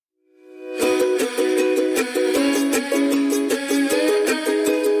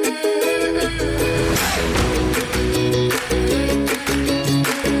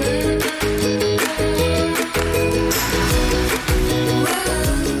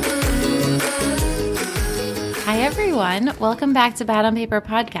everyone. Welcome back to Bad on Paper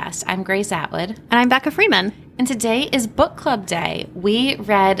Podcast. I'm Grace Atwood. And I'm Becca Freeman. And today is Book Club Day. We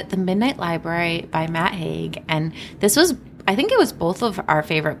read The Midnight Library by Matt Haig. And this was, I think it was both of our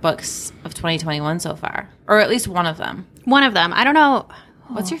favorite books of 2021 so far. Or at least one of them. One of them. I don't know.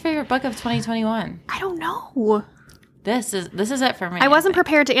 What's your favorite book of 2021? I don't know. This is it for me. I wasn't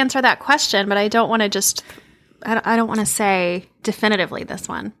prepared to answer that question, but I don't want to just... I don't want to say definitively this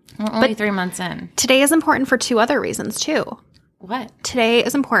one. We're only 3 months in. Today is important for two other reasons, too. What? Today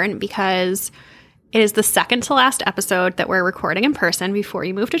is important because it is the second to last episode that we're recording in person before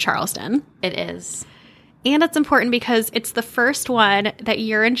you move to Charleston. It is. And it's important because it's the first one that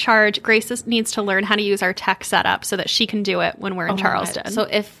you're in charge. Grace needs to learn how to use our tech setup so that she can do it when we're in Charleston. So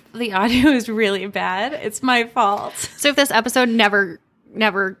if the audio is really bad, it's my fault. So if this episode never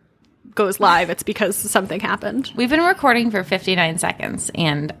goes live, it's because something happened. We've been recording for 59 seconds,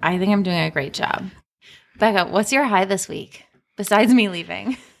 and I think I'm doing a great job. Becca, what's your high this week, besides me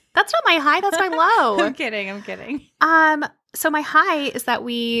leaving? That's not my high, that's my low. I'm kidding. So my high is that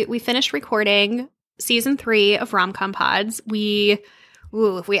we finished recording season 3 of Rom-Com Pods.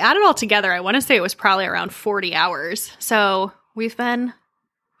 If we add it all together, I want to say it was probably around 40 hours. So we've been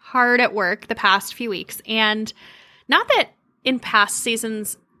hard at work the past few weeks. And not that in past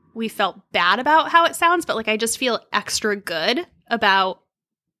seasons we felt bad about how it sounds, but like I just feel extra good about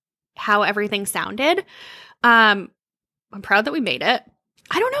how everything sounded. I'm proud that we made it.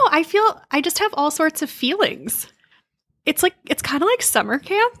 I don't know. I just have all sorts of feelings. It's kind of like summer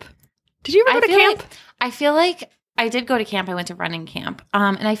camp. Did you ever go to camp? I feel like I did go to camp. I went to running camp.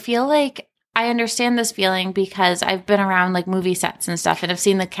 And I feel like I understand this feeling because I've been around like movie sets and stuff and I've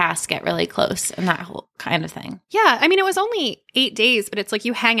seen the cast get really close and that whole kind of thing. Yeah. I mean, it was only 8 days, but it's like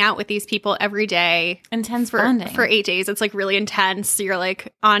you hang out with these people every day. Intense bonding. For 8 days. It's like really intense. You're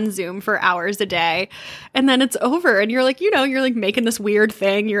like on Zoom for hours a day. And then it's over and you're like, you're like making this weird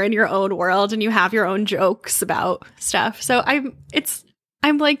thing. You're in your own world and you have your own jokes about stuff. So I'm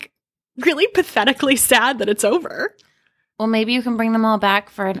like really pathetically sad that it's over. Well, maybe you can bring them all back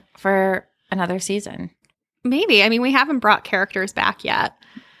for another season. Maybe. I mean, we haven't brought characters back yet.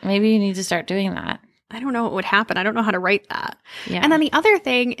 Maybe you need to start doing that. I don't know what would happen. I don't know how to write that. Yeah. And then the other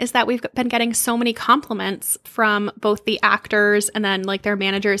thing is that we've been getting so many compliments from both the actors and then like their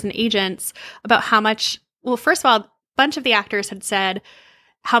managers and agents about how much, well, first of all, a bunch of the actors had said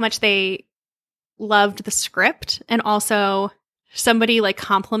how much they loved the script. And also somebody like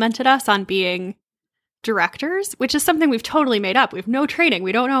complimented us on being directors, which is something we've totally made up. We have no training.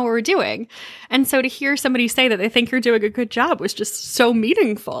 We don't know what we're doing. And so to hear somebody say that they think you're doing a good job was just so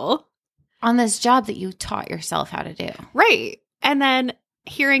meaningful. On this job that you taught yourself how to do. Right. And then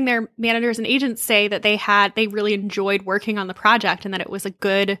hearing their managers and agents say that they really enjoyed working on the project and that it was a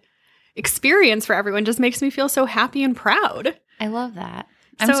good experience for everyone just makes me feel so happy and proud. I love that.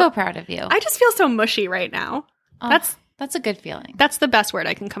 I'm so proud of you. I just feel so mushy right now. Oh, that's a good feeling. That's the best word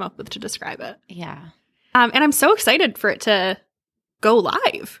I can come up with to describe it. Yeah. And I'm so excited for it to go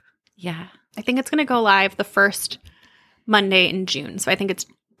live. Yeah. I think it's going to go live the first Monday in June. So I think it's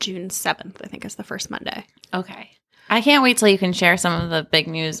June 7th, I think is the first Monday. Okay. I can't wait till you can share some of the big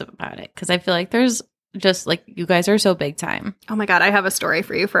news about it because I feel like there's just like you guys are so big time. Oh my God. I have a story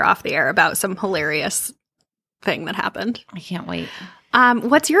for you for off the air about some hilarious thing that happened. I can't wait.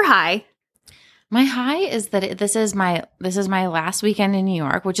 What's your high? My high is that this is my last weekend in New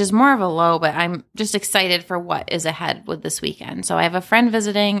York, which is more of a low, but I'm just excited for what is ahead with this weekend. So I have a friend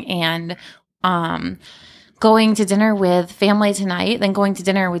visiting and going to dinner with family tonight, then going to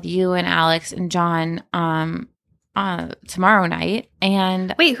dinner with you and Alex and John tomorrow night.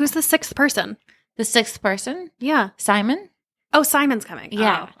 And wait, who's the sixth person? The sixth person? Yeah. Simon? Oh, Simon's coming.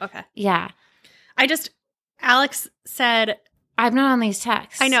 Yeah. Oh, okay. Yeah. Alex said, I'm not on these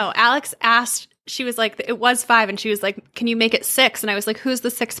texts. I know. Alex asked, she was like, it was 5, and she was like, can you make it 6? And I was like, who's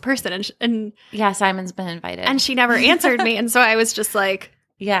the sixth person? And yeah, Simon's been invited. And she never answered me. And so I was just like,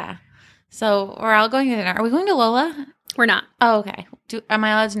 yeah. So we're all going to dinner. Are we going to Lola? We're not. Oh, okay. Am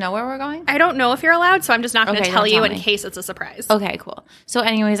I allowed to know where we're going? I don't know if you're allowed, so I'm just not going to tell you in case it's a surprise. Okay, cool. So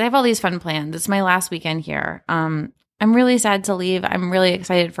anyways, I have all these fun plans. It's my last weekend here. I'm really sad to leave. I'm really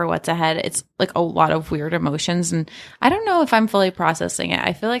excited for what's ahead. It's like a lot of weird emotions, and I don't know if I'm fully processing it.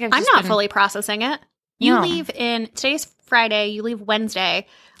 I feel like I'm not fully processing it. You leave today's Friday. You leave Wednesday.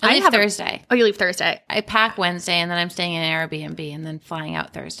 I leave Thursday. You leave Thursday. I pack Wednesday, and then I'm staying in an Airbnb, and then flying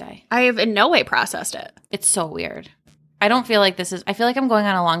out Thursday. I have in no way processed it. It's so weird. I don't feel like I feel like I'm going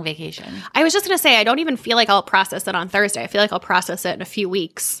on a long vacation. I was just going to say, I don't even feel like I'll process it on Thursday. I feel like I'll process it in a few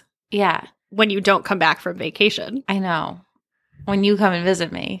weeks. Yeah. When you don't come back from vacation. I know. When you come and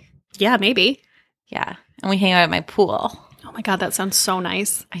visit me. Yeah, maybe. Yeah. and we hang out at my pool. Oh my God, that sounds so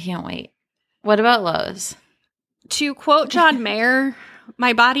nice. I can't wait. What about Lowe's? To quote John Mayer,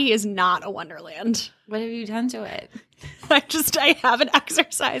 my body is not a wonderland. What have you done to it? I haven't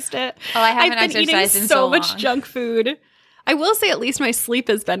exercised it. Oh, I haven't I've been exercised eating in so so much long. junk food. I will say at least my sleep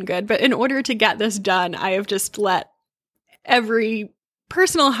has been good, but in order to get this done, I have just let every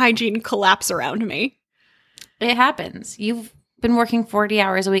personal hygiene collapse around me. It happens. You've been working 40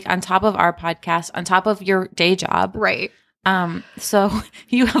 hours a week on top of our podcast, on top of your day job. Right. So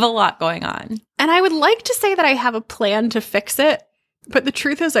you have a lot going on. And I would like to say that I have a plan to fix it, but the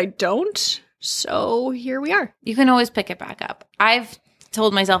truth is I don't. So here we are. You can always pick it back up. I've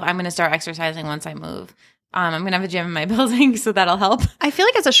told myself I'm going to start exercising once I move. I'm going to have a gym in my building, so that'll help. I feel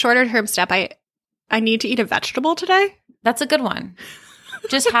like as a shorter term step, I need to eat a vegetable today. That's a good one.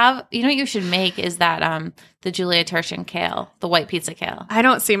 Just have, you know what you should make is that the Julia Turshen kale, the white pizza kale. I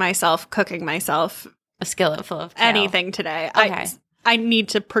don't see myself cooking myself A skillet full of kale. anything today. Okay. I need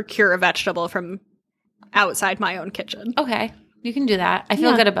to procure a vegetable from outside my own kitchen. Okay. You can do that. I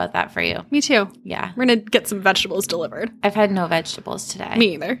feel Yeah. good about that for you. Me too. Yeah. We're going to get some vegetables delivered. I've had no vegetables today.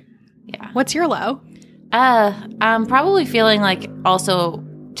 Me either. Yeah. What's your low? I'm probably feeling like also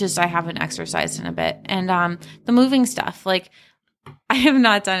just I haven't exercised in a bit. And the moving stuff, like I have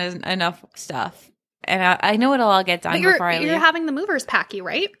not done enough stuff. And I know it'll all get done But before I you're leave. having the movers pack you,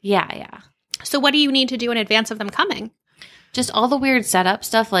 right? Yeah. So what do you need to do in advance of them coming? Just all the weird setup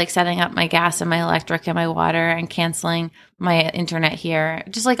stuff, like setting up my gas and my electric and my water and canceling my internet here.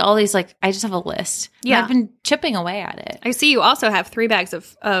 Just like all these, like I just have a list. And Yeah. I've been chipping away at it. I see you also have 3 bags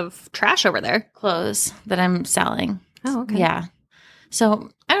of trash over there. Clothes that I'm selling. Oh, okay. Yeah. So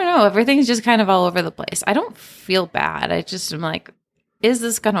I don't know. Everything's just kind of all over the place. I don't feel bad. I just am like,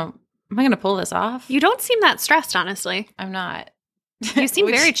 am I going to pull this off? You don't seem that stressed, honestly. I'm not. You seem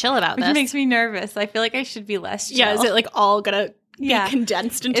Which- very chill about Which this. makes me nervous. I feel like I should be less chill. Yeah, is it like all gonna Yeah. be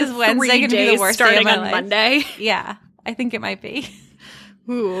condensed into Is Wednesday 3 gonna be the days worst day of starting my on life? Monday? Yeah, I think it might be.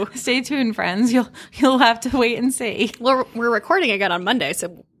 Ooh. Stay tuned, friends. You'll have to wait and see. Well, we're recording again on Monday,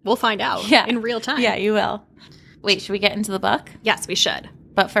 so we'll find out in real time. Yeah, you will. Wait, should we get into the book? Yes, we should.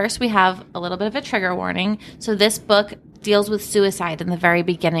 But first, we have a little bit of a trigger warning. So this book deals with suicide in the very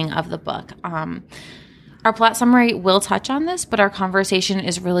beginning of the book. Our plot summary will touch on this, but our conversation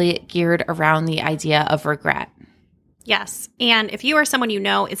is really geared around the idea of regret. Yes. And if you or someone you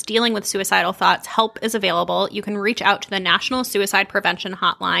know is dealing with suicidal thoughts, help is available. You can reach out to the National Suicide Prevention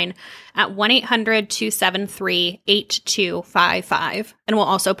Hotline at 1-800-273-8255. And we'll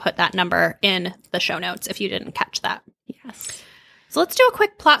also put that number in the show notes if you didn't catch that. Yes. So let's do a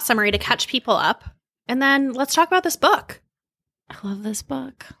quick plot summary to catch people up. And then let's talk about this book. I love this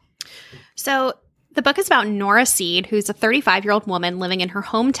book. So the book is about Nora Seed, who's a 35-year-old woman living in her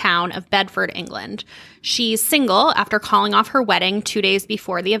hometown of Bedford, England. She's single after calling off her wedding 2 days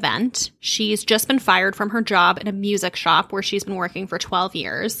before the event. She's just been fired from her job at a music shop where she's been working for 12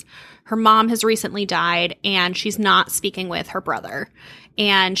 years. Her mom has recently died, and she's not speaking with her brother.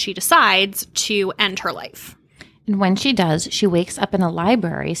 And she decides to end her life. And when she does, she wakes up in a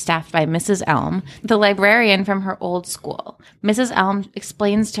library staffed by Mrs. Elm, the librarian from her old school. Mrs. Elm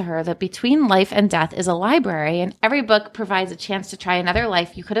explains to her that between life and death is a library, and every book provides a chance to try another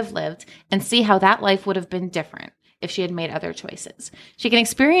life you could have lived and see how that life would have been different if she had made other choices. She can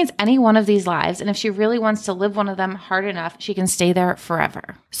experience any one of these lives, and if she really wants to live one of them hard enough, she can stay there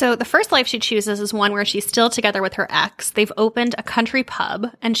forever. So the first life she chooses is one where she's still together with her ex. They've opened a country pub,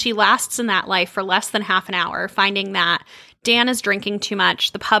 and she lasts in that life for less than half an hour, finding that Dan is drinking too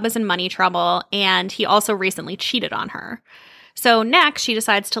much, the pub is in money trouble, and he also recently cheated on her. So next, she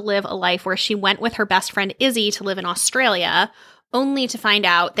decides to live a life where she went with her best friend Izzy to live in Australia, only to find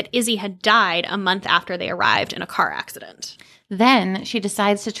out that Izzy had died a month after they arrived in a car accident. Then she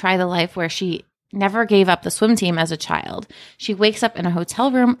decides to try the life where she never gave up the swim team as a child. She wakes up in a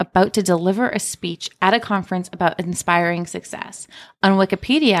hotel room about to deliver a speech at a conference about inspiring success. On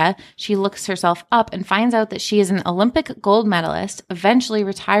Wikipedia, she looks herself up and finds out that she is an Olympic gold medalist, eventually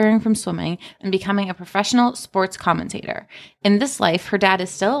retiring from swimming and becoming a professional sports commentator. In this life, her dad is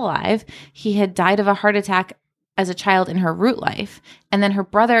still alive. He had died of a heart attack as a child in her root life, and then her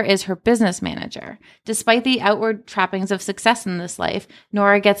brother is her business manager. Despite the outward trappings of success in this life,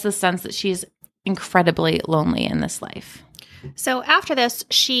 Nora gets the sense that she's incredibly lonely in this life. So after this,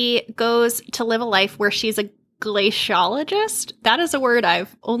 she goes to live a life where she's a glaciologist. That is a word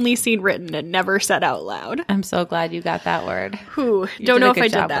I've only seen written and never said out loud. I'm so glad you got that word. Whew, You don't did a know if good I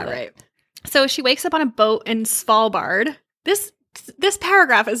did job that with it. right. So she wakes up on a boat in Svalbard. This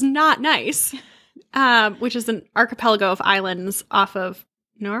paragraph is not nice, which is an archipelago of islands off of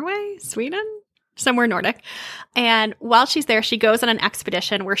Norway, Sweden, somewhere Nordic. And while she's there, she goes on an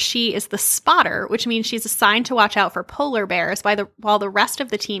expedition where she is the spotter, which means she's assigned to watch out for polar bears while the rest of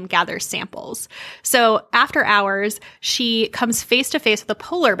the team gathers samples. So after hours, she comes face to face with a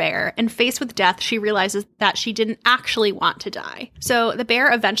polar bear, and faced with death, she realizes that she didn't actually want to die. So the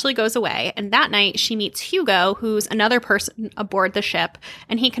bear eventually goes away, and that night she meets Hugo, who's another person aboard the ship,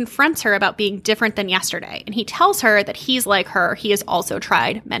 and he confronts her about being different than yesterday. And he tells her that he's like her. He has also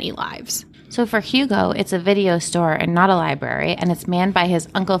tried many lives. So for Hugo, it's a video store and not a library, and it's manned by his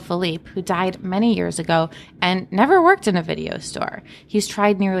Uncle Philippe, who died many years ago and never worked in a video store. He's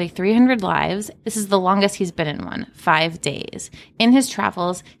tried nearly 300 lives. This is the longest he's been in one, 5 days. In his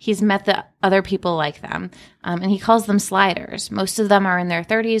travels, he's met the other people like them, and he calls them sliders. Most of them are in their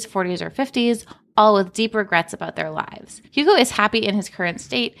 30s, 40s, or 50s, all with deep regrets about their lives. Hugo is happy in his current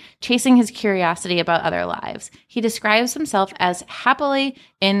state, chasing his curiosity about other lives. He describes himself as happily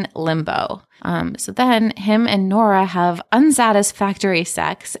in limbo. So then him and Nora have unsatisfactory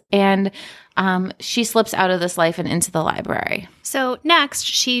sex, and she slips out of this life and into the library. So next,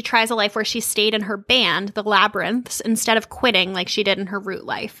 she tries a life where she stayed in her band, the Labyrinths, instead of quitting like she did in her root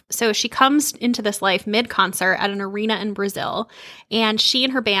life. So she comes into this life mid-concert at an arena in Brazil, and she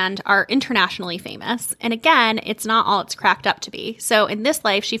and her band are internationally famous. And again, it's not all it's cracked up to be. So in this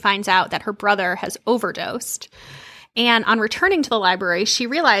life, she finds out that her brother has overdosed. And on returning to the library, she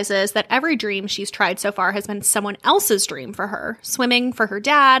realizes that every dream she's tried so far has been someone else's dream for her. Swimming for her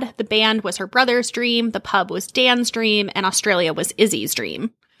dad, the band was her brother's dream, the pub was Dan's dream, and Australia was Izzy's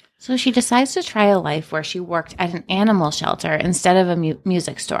dream. So she decides to try a life where she worked at an animal shelter instead of a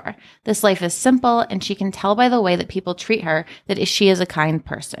music store. This life is simple, and she can tell by the way that people treat her that she is a kind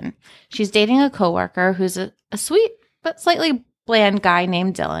person. She's dating a coworker who's a sweet but slightly bland guy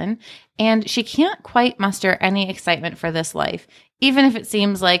named Dylan, and she can't quite muster any excitement for this life, even if it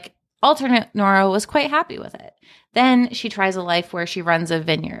seems like alternate Nora was quite happy with it. Then she tries a life where she runs a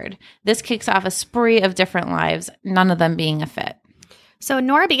vineyard. This kicks off a spree of different lives, none of them being a fit. So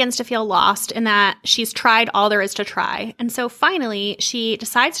Nora begins to feel lost in that she's tried all there is to try. And so finally, she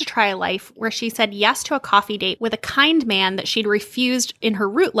decides to try a life where she said yes to a coffee date with a kind man that she'd refused in her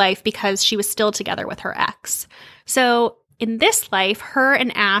root life because she was still together with her ex. So in this life, her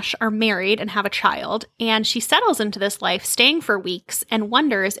and Ash are married and have a child, and she settles into this life, staying for weeks, and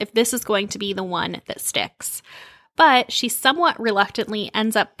wonders if this is going to be the one that sticks. But she somewhat reluctantly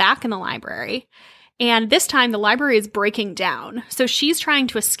ends up back in the library, and this time the library is breaking down. So she's trying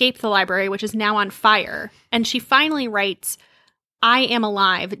to escape the library, which is now on fire, and she finally writes, "I am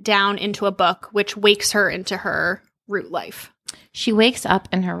alive," down into a book, which wakes her into her root life. She wakes up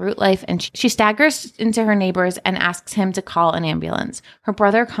in her root life and she staggers into her neighbors and asks him to call an ambulance. Her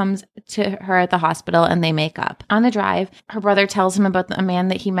brother comes to her at the hospital and they make up. On the drive, her brother tells him about a man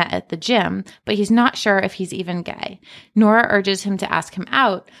that he met at the gym, but he's not sure if he's even gay. Nora urges him to ask him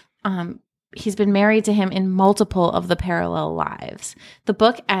out. He's been married to him in multiple of the parallel lives. The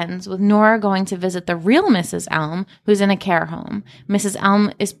book ends with Nora going to visit the real Mrs. Elm, who's in a care home. Mrs.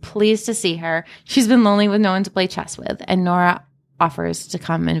 Elm is pleased to see her. She's been lonely with no one to play chess with, and Nora offers to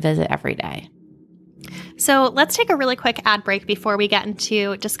come and visit every day. So let's take a really quick ad break before we get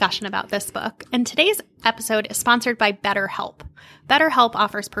into discussion about this book. And today's episode is sponsored by BetterHelp. BetterHelp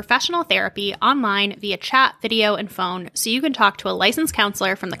offers professional therapy online via chat, video, and phone, so you can talk to a licensed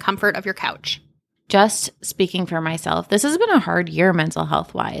counselor from the comfort of your couch. Just speaking for myself, this has been a hard year mental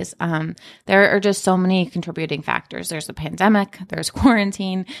health wise. There are just so many contributing factors. There's the pandemic, there's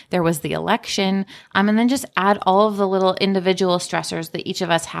quarantine, there was the election, and then just add all of the little individual stressors that each of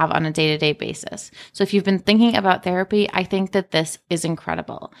us have on a day-to-day basis. So if you've been thinking about therapy, I think that this is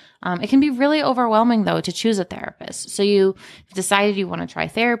incredible. It can be really overwhelming though to choose a therapist. So you've decided you want to try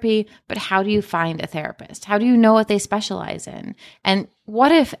therapy, but how do you find a therapist? How do you know what they specialize in? And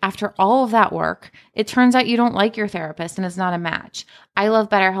what if after all of that work, it turns out you don't like your therapist and it's not a match? I love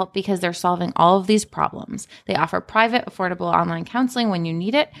BetterHelp because they're solving all of these problems. They offer private, affordable online counseling when you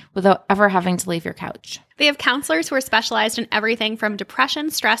need it without ever having to leave your couch. They have counselors who are specialized in everything from depression,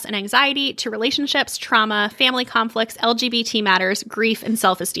 stress, and anxiety to relationships, trauma, family conflicts, LGBT matters, grief, and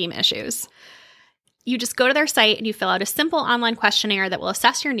self-esteem issues. You just go to their site and you fill out a simple online questionnaire that will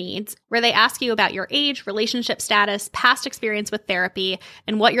assess your needs, where they ask you about your age, relationship status, past experience with therapy,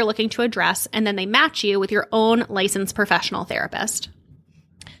 and what you're looking to address, and then they match you with your own licensed professional therapist.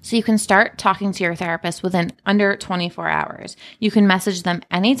 So you can start talking to your therapist within under 24 hours. You can message them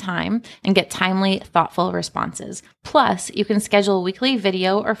anytime and get timely, thoughtful responses. Plus, you can schedule weekly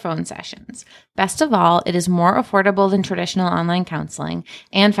video or phone sessions. Best of all, it is more affordable than traditional online counseling,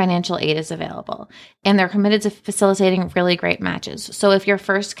 and financial aid is available. And they're committed to facilitating really great matches. So if your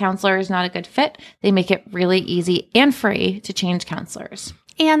first counselor is not a good fit, they make it really easy and free to change counselors.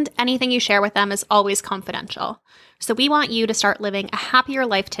 And anything you share with them is always confidential. So we want you to start living a happier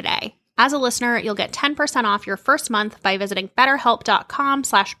life today. As a listener, you'll get 10% off your first month by visiting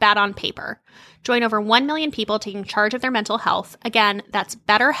betterhelp.com/badonpaper. Join over 1 million people taking charge of their mental health. Again, that's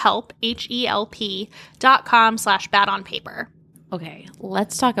betterhelp, HELP.com/badonpaper. Okay,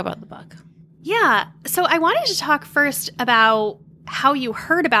 let's talk about the book. Yeah. So I wanted to talk first about how you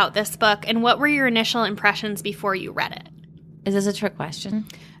heard about this book and what were your initial impressions before you read it. Is this a trick question?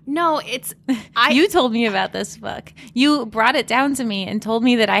 No, it's... You told me about this book. You brought it down to me and told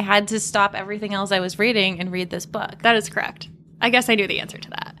me that I had to stop everything else I was reading and read this book. That is correct. I guess I knew the answer to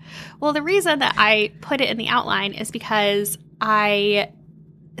that. Well, the reason that I put it in the outline is because I'd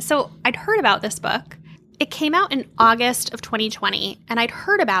heard about this book. It came out in August of 2020, and I'd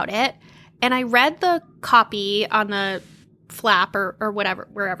heard about it, and I read the copy on the flap or whatever,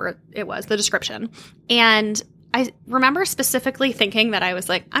 wherever it was, the description, and I remember specifically thinking that I was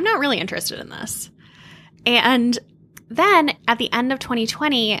like, I'm not really interested in this. And then at the end of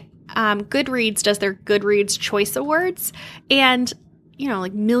 2020, Goodreads does their Goodreads Choice Awards. And,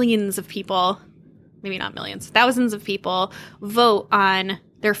 like millions of people, maybe not millions, thousands of people vote on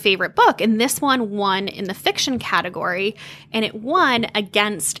their favorite book. And this one won in the fiction category. And it won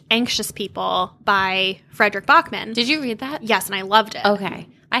against Anxious People by Frederick Bachman. Did you read that? Yes, and I loved it. Okay.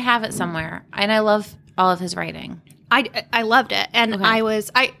 I have it somewhere. And I love all of his writing. I loved it. And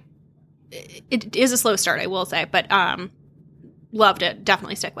Okay. it is a slow start, I will say, but loved it.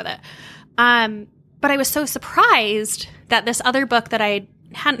 Definitely stick with it. But I was so surprised that this other book that I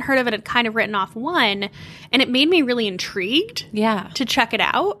hadn't heard of and had kind of written off won, and it made me really intrigued to check it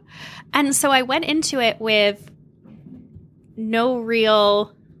out. And so I went into it with no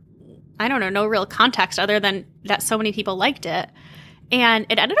real context other than that so many people liked it. And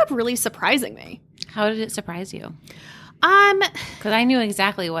it ended up really surprising me. How did it surprise you? Because I knew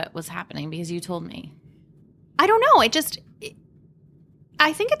exactly what was happening because you told me. I don't know.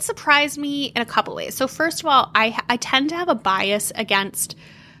 I think it surprised me in a couple ways. So first of all, I tend to have a bias against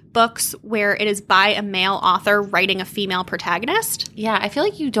books where it is by a male author writing a female protagonist. Yeah, I feel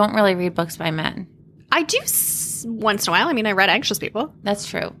like you don't really read books by men. I do once in a while. I mean, I read Anxious People. That's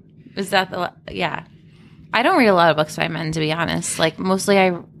true. Is that yeah. I don't read a lot of books by men, to be honest. Like, mostly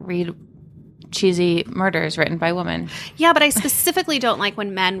I read cheesy murders written by women. Yeah, but I specifically don't like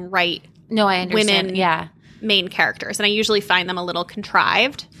when men write No, I understand. women main characters, and I usually find them a little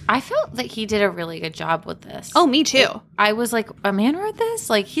contrived. I felt that he did a really good job with this. Oh, me too. I was like, a man wrote this?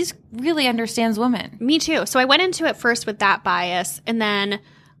 Like, he's really understands women. Me too. So I went into it first with that bias, and then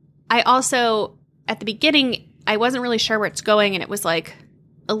I also, at the beginning, I wasn't really sure where it's going, and it was like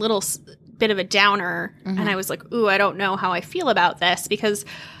a little bit of a downer, and I was like, ooh, I don't know how I feel about this, because,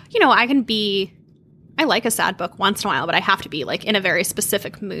 I like a sad book once in a while, but I have to be like in a very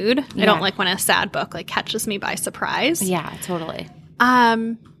specific mood. Yeah. I don't like when a sad book like catches me by surprise. Yeah, totally.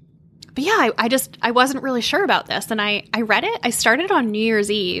 But yeah, I wasn't really sure about this, and I read it. I started on New Year's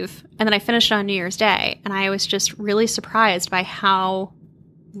Eve, and then I finished on New Year's Day, and I was just really surprised by how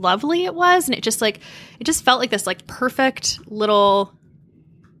lovely it was, and it just felt like this like perfect little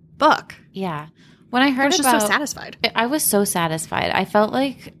book. Yeah. When I heard I was just so satisfied. I was so satisfied. I felt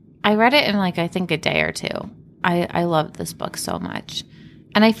like I read it in like, I think a day or two. I loved this book so much.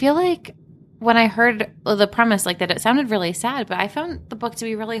 And I feel like when I heard the premise like that, it sounded really sad, but I found the book to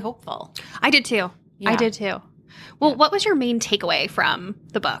be really hopeful. I did too. Yeah. I did too. Well, what was your main takeaway from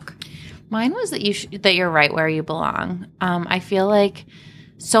the book? Mine was that that you're right where you belong. I feel like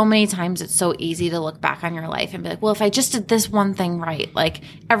so many times it's so easy to look back on your life and be like, well, if I just did this one thing right, like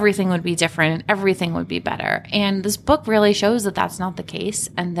everything would be different, everything would be better. And this book really shows that that's not the case,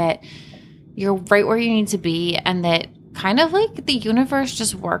 and that you're right where you need to be, and that kind of like the universe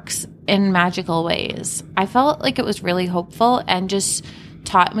just works in magical ways. I felt like it was really hopeful and just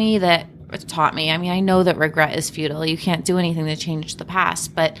taught me. I mean, I know that regret is futile. You can't do anything to change the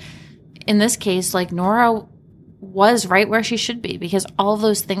past. But in this case, like, Nora was right where she should be, because all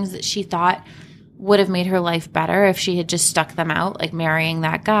those things that she thought would have made her life better if she had just stuck them out, like marrying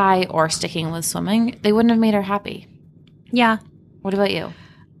that guy or sticking with swimming, they wouldn't have made her happy. Yeah. What about you?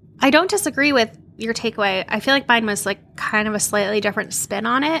 I don't disagree with your takeaway. I feel like mine was like kind of a slightly different spin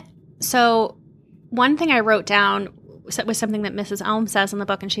on it. So one thing I wrote down was something that Mrs. Elm says in the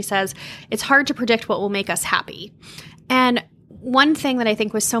book, and she says, it's hard to predict what will make us happy. And one thing that I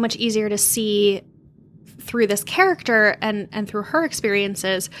think was so much easier to see through this character and through her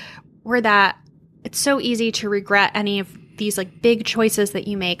experiences were that it's so easy to regret any of these like big choices that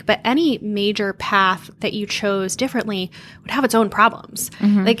you make, but any major path that you chose differently would have its own problems.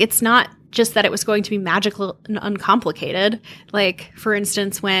 Like, it's not just that it was going to be magical and uncomplicated. Like, for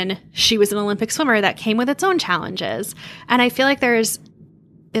instance, when she was an Olympic swimmer, that came with its own challenges. And I feel like there's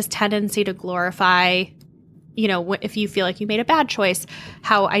this tendency to glorify, you know, if you feel like you made a bad choice,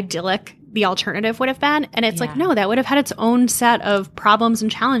 how idyllic the alternative would have been. And it's like, no, that would have had its own set of problems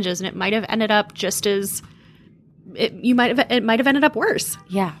and challenges, and it might have ended up just as it might have ended up worse.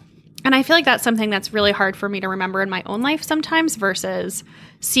 Yeah. And I feel like that's something that's really hard for me to remember in my own life sometimes versus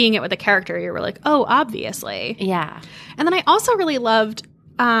seeing it with a character. You were like, oh, obviously. Yeah. And then I also really loved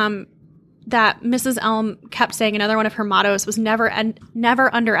that Mrs. Elm kept saying another one of her mottos was never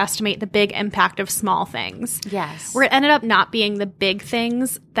underestimate the big impact of small things. Yes. Where it ended up not being the big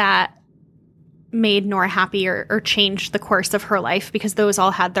things that made Nora happy or changed the course of her life, because those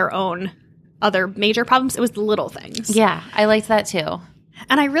all had their own other major problems. It was the little things. Yeah, I liked that too.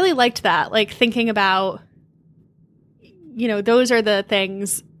 And I really liked that, like thinking about, you know, those are the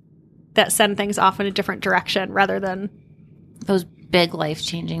things that send things off in a different direction rather than those big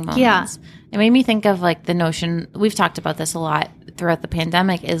life-changing moments. Yeah. It made me think of like the notion, we've talked about this a lot throughout the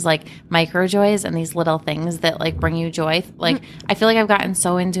pandemic, is like micro joys and these little things that like bring you joy. Like, I feel like I've gotten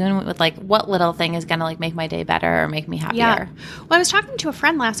so in tune with like what little thing is going to like make my day better or make me happier. Yeah. Well, I was talking to a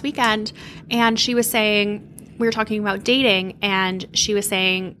friend last weekend, and she was saying, we were talking about dating, and she was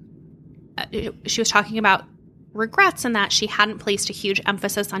saying, she was talking about regrets and that she hadn't placed a huge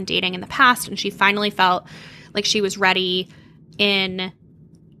emphasis on dating in the past, and she finally felt like she was ready in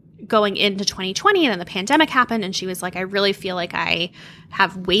going into 2020, and then the pandemic happened, and she was like, I really feel like I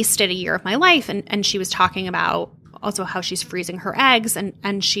have wasted a year of my life. And she was talking about also how she's freezing her eggs,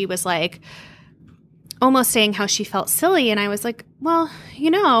 and she was like almost saying how she felt silly. And I was like, well, you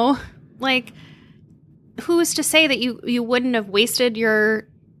know, like, who's to say that you wouldn't have wasted your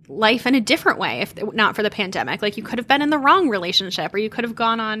life in a different way if not for the pandemic? Like, you could have been in the wrong relationship, or you could have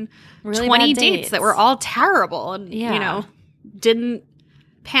gone on really 20 dates that were all terrible and, you know, didn't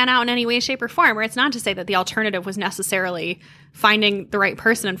pan out in any way, shape, or form. Where it's not to say that the alternative was necessarily finding the right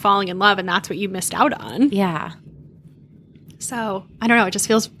person and falling in love, and that's what you missed out on. Yeah. So I don't know. It just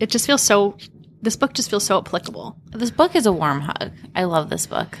feels so. This book just feels so applicable. This book is a warm hug. I love this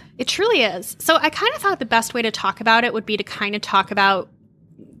book. It truly is. So I kind of thought the best way to talk about it would be to kind of talk about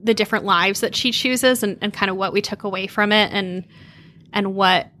the different lives that she chooses and kind of what we took away from it and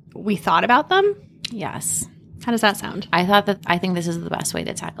what we thought about them. Yes. How does that sound? I think this is the best way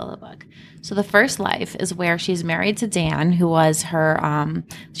to tackle the book. So the first life is where she's married to Dan, who was her,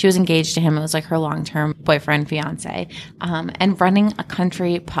 she was engaged to him. It was like her long-term boyfriend, fiance, and running a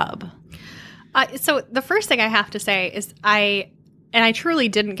country pub. So the first thing I have to say is I truly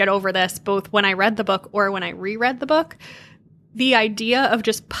didn't get over this both when I read the book or when I reread the book. The idea of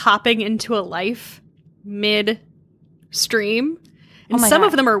just popping into a life mid-stream. And some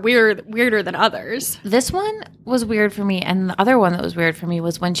of them are weirder than others. This one was weird for me. And the other one that was weird for me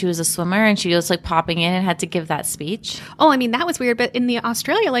was when she was a swimmer and she was like popping in and had to give that speech. Oh, I mean, that was weird. But in the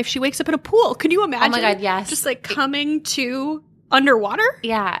Australia life, she wakes up in a pool. Can you imagine? Oh my God, yes. Just like coming to underwater?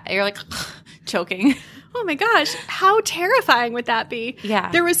 Yeah. You're like choking. Oh my gosh. How terrifying would that be?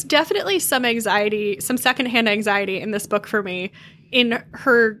 Yeah. There was definitely some anxiety, some secondhand anxiety in this book for me, in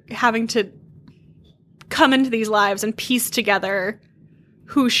her having to come into these lives and piece together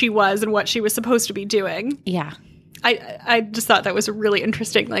who she was and what she was supposed to be doing. Yeah. I just thought that was a really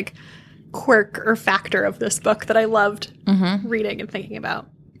interesting like quirk or factor of this book that I loved reading and thinking about.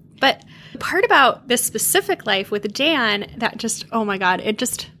 But the part about this specific life with Dan that just, oh my God, it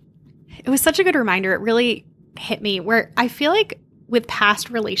was such a good reminder. It really hit me, where I feel like with past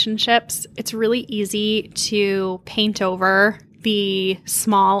relationships, it's really easy to paint over the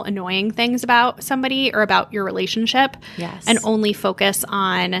small annoying things about somebody or about your relationship. Yes. And only focus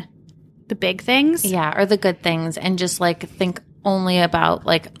on the big things. Yeah, or the good things, and just like think only about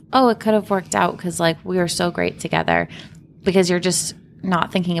like, oh, it could have worked out because like we were so great together, because you're just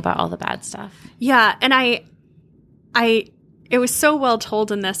not thinking about all the bad stuff. Yeah, and it was so well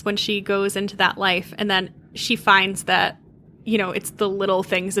told in this when she goes into that life and then she finds that, you know, it's the little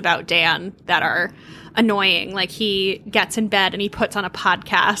things about Dan that are annoying. Like, he gets in bed and he puts on a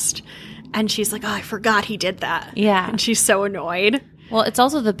podcast and she's like, oh, I forgot he did that. Yeah. And she's so annoyed. Well, it's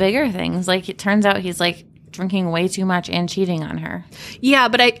also the bigger things. Like, it turns out he's like drinking way too much and cheating on her. Yeah,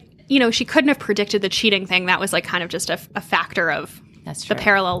 but you know, she couldn't have predicted the cheating thing. That was like kind of just a factor of That's true. the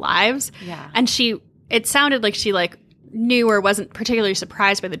parallel lives. Yeah. And it sounded like she like knew or wasn't particularly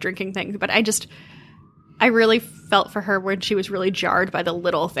surprised by the drinking thing. But I really felt for her when she was really jarred by the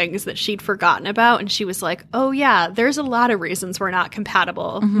little things that she'd forgotten about. And she was like, oh yeah, there's a lot of reasons we're not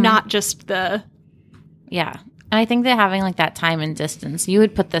compatible. Not just the... Yeah. And I think that having like that time and distance, you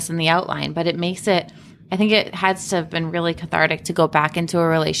would put this in the outline, but it makes it, I think it has to have been really cathartic to go back into a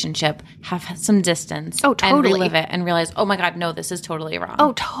relationship, have some distance, Oh, totally. and relive it and realize, oh my God, no, this is totally wrong.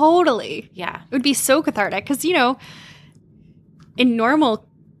 Oh, totally. Yeah. It would be so cathartic because, you know, a normal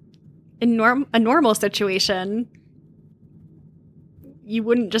situation, you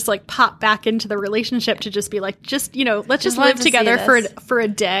wouldn't just like pop back into the relationship to just be like, just, you know, let's just love live to together see this. for a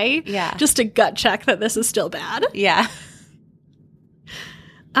day. Yeah. Just to gut check that this is still bad. Yeah.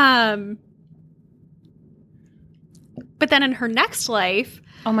 But then in her next life,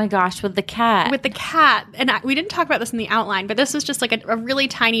 Oh my gosh, with the cat. with the cat, and we didn't talk about this in the outline, but this was just like a really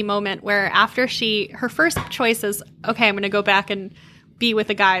tiny moment where after her first choice is, okay, I'm going to go back and be with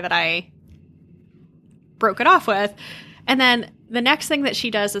the guy that I broke it off with. And then the next thing that she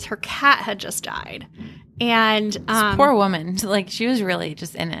does is her cat had just died. And This poor woman. Like, she was really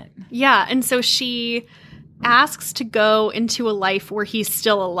just in it. yeah, and so she asks to go into a life where he's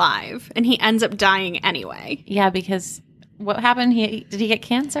still alive, and he ends up dying anyway. Yeah, because what happened? Did he get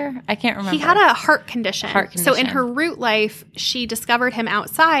cancer? I can't remember. He had a heart condition. Heart So in condition. her root life, she discovered him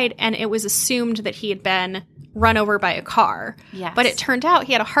outside, and it was assumed that he had been run over by a car. Yes. But it turned out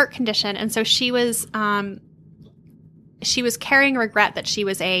he had a heart condition, and so she was carrying regret that she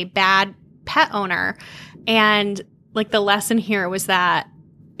was a bad pet owner, and like the lesson here was that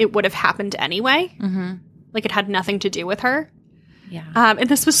it would have happened anyway. Mm-hmm. Like it had nothing to do with her. Yeah. And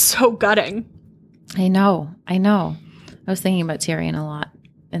this was so gutting. I know. I was thinking about Tyrion a lot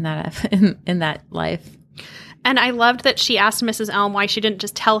in that in that life. And I loved that she asked Mrs. Elm why she didn't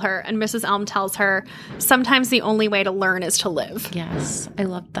just tell her, and Mrs. Elm tells her, sometimes the only way to learn is to live. Yes, I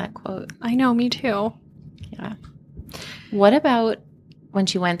loved that quote. I know, me too. Yeah. What about when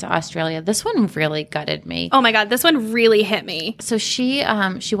she went to Australia? This one really gutted me. Oh my God, this one really hit me. So she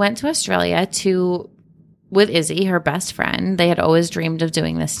went to Australia with Izzy, her best friend. They had always dreamed of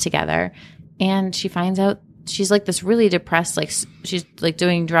doing this together. And she finds out she's like this really depressed, like she's like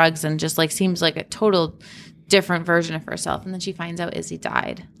doing drugs and just like seems like a total different version of herself. And then she finds out Izzy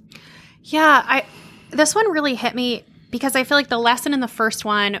died. Yeah, this one really hit me because I feel like the lesson in the first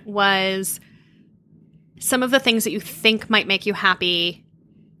one was some of the things that you think might make you happy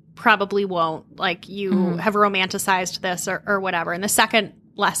probably won't. Like you have romanticized this or whatever. And the second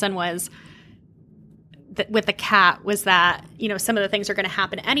lesson was with the cat was that, you know, some of the things are going to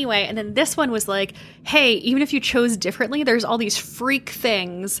happen anyway. And then this one was like, hey, even if you chose differently, there's all these freak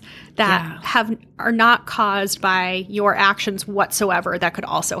things that are not caused by your actions whatsoever that could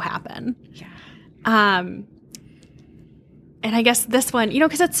also happen. Yeah. And I guess this one, you know,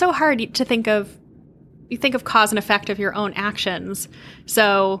 because it's so hard to think of, you think of cause and effect of your own actions.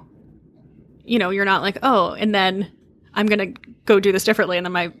 So, you know, you're not like, oh, and then I'm going to go do this differently. And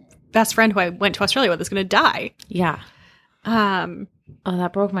then my best friend who I went to Australia with is going to die. Yeah. Oh,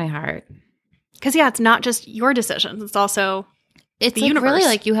 that broke my heart. Because, yeah, it's not just your decisions. It's also It's the like universe. really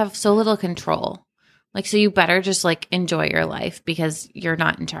like you have so little control. Like, so you better just like enjoy your life because you're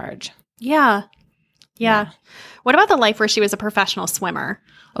not in charge. Yeah. What about the life where she was a professional swimmer?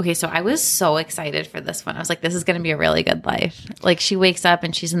 Okay, so I was so excited for this one. I was like, this is going to be a really good life. Like, she wakes up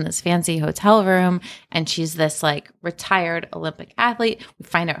and she's in this fancy hotel room and she's this like retired Olympic athlete. We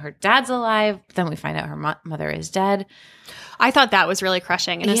find out her dad's alive, but then we find out her mother is dead. I thought that was really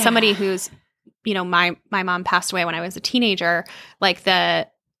crushing. And as Yeah. somebody who's, you know, my mom passed away when I was a teenager, like the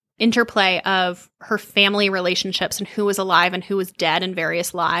interplay of her family relationships and who was alive and who was dead in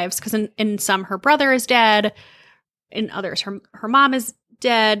various lives. Because in some, her brother is dead. In others, her mom is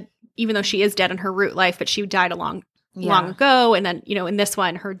dead, even though she is dead in her root life, but she died long ago. And then, you know, in this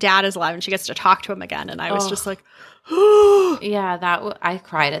one, her dad is alive and she gets to talk to him again. And I was just like, Yeah, I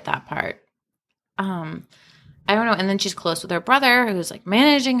cried at that part. I don't know. And then she's close with her brother who's like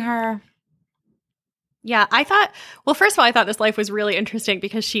managing her. yeah, I thought, well, first of all, I thought this life was really interesting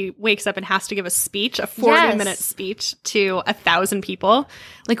because she wakes up and has to give a speech, a 40-minute speech to 1,000 people.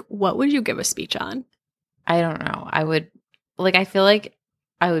 Like, what would you give a speech on? I don't know. I feel like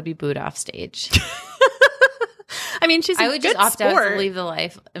I would be booed off stage. I mean, she's a I would good just opt out sport. to leave the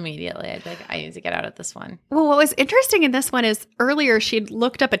life immediately. I'd be like, I need to get out of this one. Well, what was interesting in this one is earlier she'd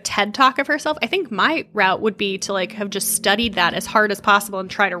looked up a TED Talk of herself. I think my route would be to like have just studied that as hard as possible and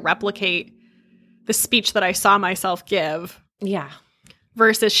try to replicate the speech that I saw myself give. Yeah.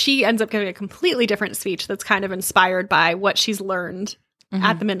 versus she ends up giving a completely different speech that's kind of inspired by what she's learned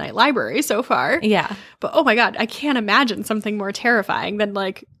at the Midnight Library so far. Yeah. But oh my God, I can't imagine something more terrifying than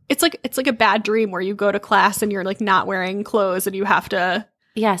like it's like a bad dream where you go to class and you're like not wearing clothes and you have to.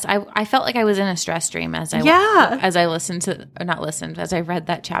 Yes, I felt like I was in a stress dream as I read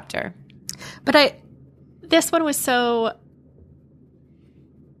that chapter. But this one was so,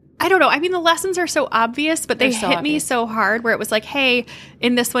 I don't know. I mean, the lessons are so obvious, but they hit me so hard where it was like, hey,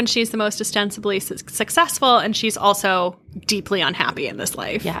 in this one, she's the most ostensibly successful, and she's also deeply unhappy in this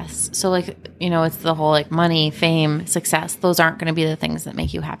life. Yes. So, like, you know, it's the whole, like, money, fame, success. Those aren't going to be the things that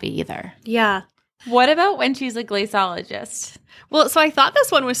make you happy either. Yeah. What about when she's a glaciologist? Well, so I thought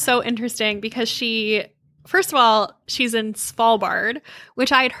this one was so interesting because first of all, she's in Svalbard,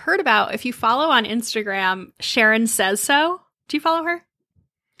 which I had heard about. If you follow on Instagram, Sharon Says So. Do you follow her?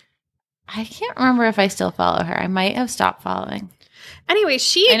 I can't remember if I still follow her. I might have stopped following. Anyway,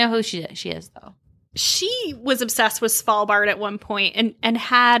 I know who she is, though. She was obsessed with Svalbard at one point and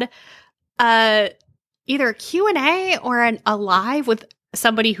had either a Q&A or a live with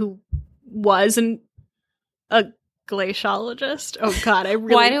somebody who was a glaciologist. Oh, God, I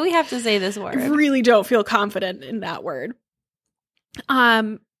really... Why do we have to say this word? I really don't feel confident in that word.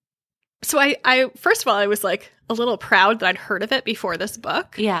 So I first of all, I was like a little proud that I'd heard of it before this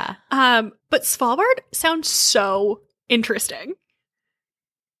book. Yeah. But Svalbard sounds so interesting.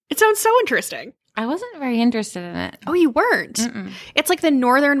 It sounds so interesting. I wasn't very interested in it. Oh, you weren't? Mm-mm. It's like the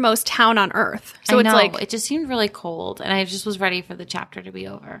northernmost town on Earth. So I it's know. like It just seemed really cold, and I just was ready for the chapter to be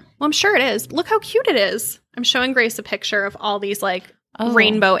over. Well, I'm sure it is. Look how cute it is. I'm showing Grace a picture of all these like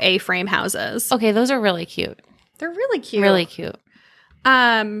rainbow A-frame houses. Okay, those are really cute. They're really cute. Really cute.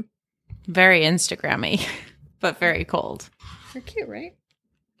 Very Instagrammy, but very cold. They're cute, right?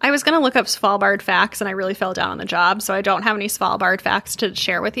 I was going to look up Svalbard facts, and I really fell down on the job, so I don't have any Svalbard facts to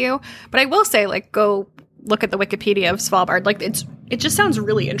share with you. But I will say, like, go look at the Wikipedia of Svalbard. Like, it just sounds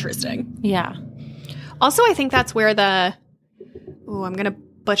really interesting. Yeah. Also, I think that's where I'm going to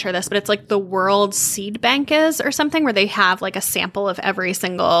butcher this, but it's like the World Seed Bank is or something, where they have, like, a sample of every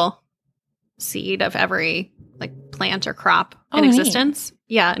single seed of every, like, plant or crop in existence. Neat.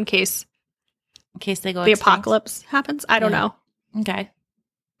 Yeah, in case they go the extinct. Apocalypse happens. I don't know. Okay.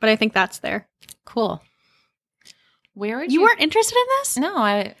 But I think that's there. Cool. Where would you weren't interested in this? No,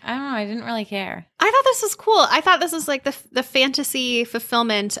 I don't know. I didn't really care. I thought this was cool. I thought this was like the fantasy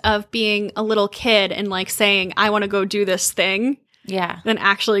fulfillment of being a little kid and like saying, I want to go do this thing. Yeah. Than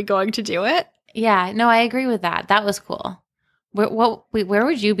actually going to do it. Yeah. No, I agree with that. That was cool. Where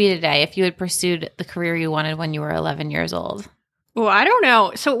would you be today if you had pursued the career you wanted when you were 11 years old? Oh, I don't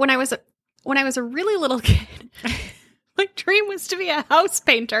know. So when I was a really little kid, my dream was to be a house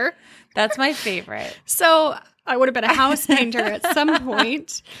painter. That's my favorite. So I would have been a house painter at some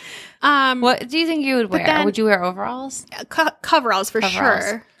point. What do you think you would wear? Would you wear overalls? Coveralls for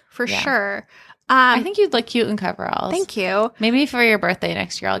sure. For sure. I think you'd look cute in coveralls. Thank you. Maybe for your birthday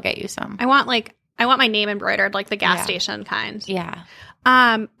next year, I'll get you some. I want my name embroidered, like the gas station kind. Yeah.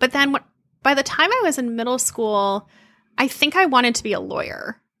 But then by the time I was in middle school, I think I wanted to be a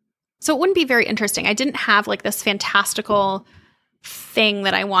lawyer. So it wouldn't be very interesting. I didn't have like this fantastical thing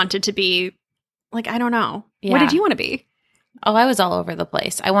that I wanted to be. Like, I don't know. Yeah. What did you want to be? Oh, I was all over the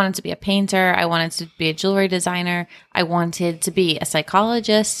place. I wanted to be a painter. I wanted to be a jewelry designer. I wanted to be a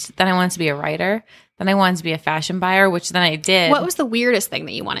psychologist. Then I wanted to be a writer. Then I wanted to be a fashion buyer, which then I did. What was the weirdest thing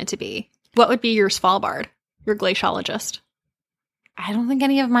that you wanted to be? What would be your Svalbard? Your glaciologist? I don't think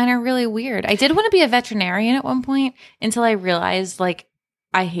any of mine are really weird. I did want to be a veterinarian at one point until I realized, like,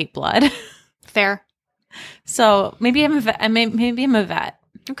 I hate blood. Fair. So maybe I'm a vet. Maybe I'm a vet.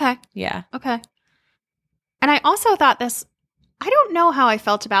 Okay. Yeah. Okay. And I also thought this, I don't know how I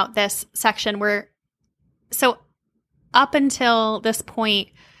felt about this section so up until this point,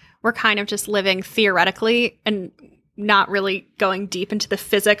 we're kind of just living theoretically and not really going deep into the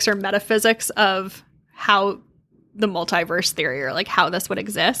physics or metaphysics of how the multiverse theory or like how this would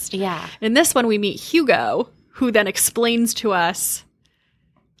exist. Yeah. In this one, we meet Hugo, who then explains to us,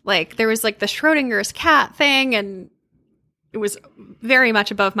 like, there was like the Schrodinger's cat thing, and it was very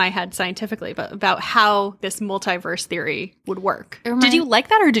much above my head scientifically, but about how this multiverse theory would work. Did you like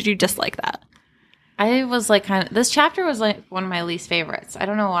that or did you dislike that? I was like this chapter was like one of my least favorites. I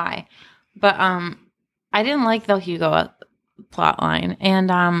don't know why, but I didn't like the Hugo plot line.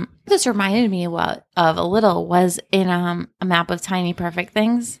 And this reminded me of a little was in a map of tiny perfect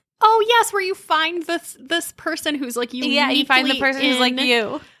things. Oh yes, where you find this person who's like uniquely you find the person who's like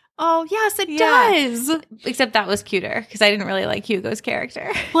you. Oh, yes, it Yeah. does. Except that was cuter because I didn't really like Hugo's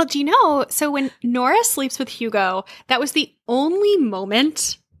character. Well, do you know, so when Nora sleeps with Hugo, that was the only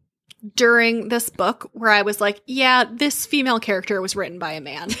moment during this book where I was like, yeah, this female character was written by a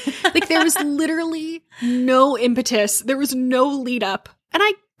man. Like, there was literally no impetus. There was no lead up. And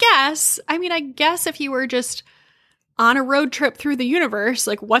I guess if you were just on a road trip through the universe,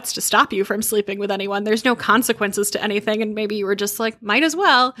 like, what's to stop you from sleeping with anyone? There's no consequences to anything. And maybe you were just like, might as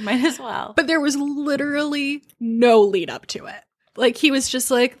well. Might as well. But there was literally no lead up to it. Like, he was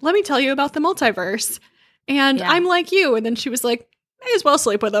just like, let me tell you about the multiverse. And Yeah. I'm like you. And then she was like, may as well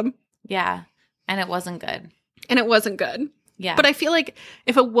sleep with him. Yeah. And it wasn't good. And it wasn't good. Yeah. But I feel like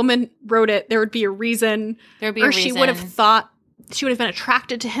if a woman wrote it, there would be a reason. There would be or a reason. she would have thought, she would have been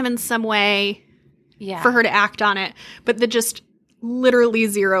attracted to him in some way Yeah. for her to act on it. But the just literally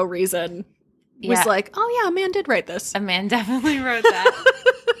zero reason was Yeah. like, oh yeah, a man did write this. A man definitely wrote that.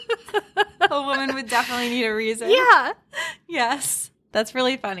 A woman would definitely need a reason. Yeah. Yes. That's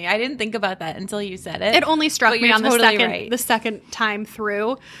really funny. I didn't think about that until you said it. It only struck But me you're on totally right. the second time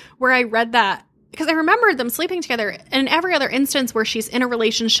through where I read that, because I remembered them sleeping together. And in every other instance where she's in a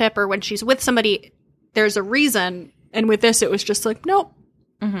relationship or when she's with somebody, there's a reason. And with this, it was just like, nope.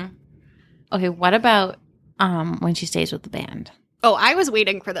 Mm-hmm. Okay, what about when she stays with the band? Oh, I was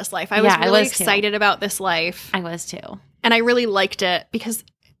waiting for this life. I was Yeah, I really was too. excited about this life. I was too. And I really liked it because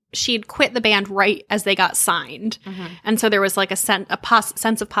she'd quit the band right as they got signed. Mm-hmm. And so there was like a sense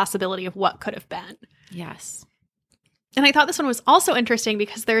of possibility of what could have been. Yes. And I thought this one was also interesting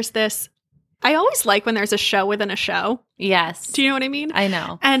because there's this, I always like when there's a show within a show. Yes. Do you know what I mean? I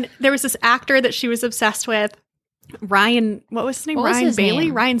know. And there was this actor that she was obsessed with, Ryan, what was his name? What was Ryan his Bailey?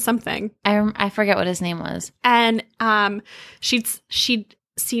 name? Ryan something. I forget what his name was. And she'd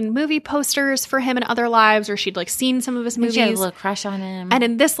seen movie posters for him in other lives, or she'd like seen some of his movies. She had a little crush on him. And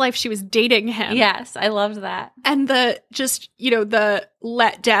in this life, she was dating him. yes, I loved that. And the just, the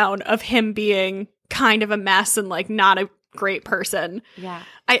letdown of him being kind of a mess and like not a great person. Yeah.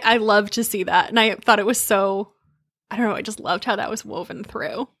 I love to see that. And I thought it was so, I don't know, I just loved how that was woven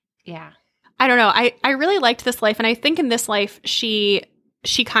through. Yeah. I don't know. I really liked this life. And I think in this life, she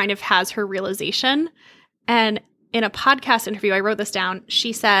kind of has her realization. And in a podcast interview, I wrote this down.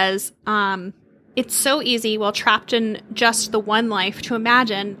 She says, it's so easy while trapped in just the one life to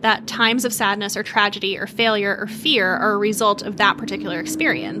imagine that times of sadness or tragedy or failure or fear are a result of that particular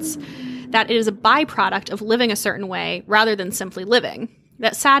experience. That it is a byproduct of living a certain way rather than simply living.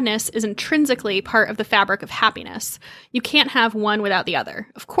 That sadness is intrinsically part of the fabric of happiness. You can't have one without the other.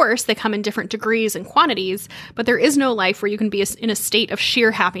 Of course, they come in different degrees and quantities, but there is no life where you can be in a state of sheer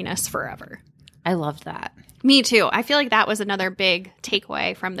happiness forever. I loved that. Me too. I feel like that was another big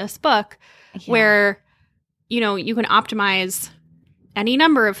takeaway from this book Yeah. where, you can optimize any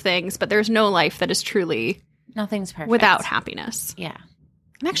number of things, but there's no life that is truly Nothing's perfect. without happiness. Yeah.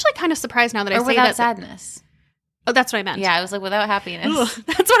 I'm actually kind of surprised now that I Or say without that. sadness. Oh, that's what I meant. Yeah, I was like, without happiness. Ugh,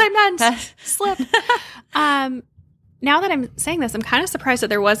 that's what I meant. That's- Slip. Now that I'm saying this, I'm kind of surprised that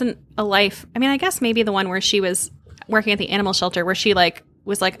there wasn't a life. I mean, I guess maybe the one where she was working at the animal shelter where she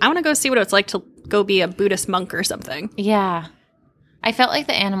was like, I want to go see what it's like to go be a Buddhist monk or something. Yeah. I felt like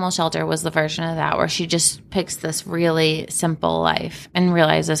the animal shelter was the version of that where she just picks this really simple life and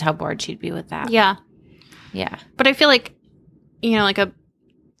realizes how bored she'd be with that. Yeah. Yeah. But I feel like, like a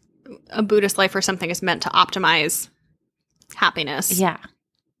Buddhist life or something is meant to optimize happiness. Yeah.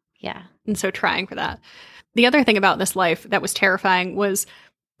 Yeah. And so trying for that. The other thing about this life that was terrifying was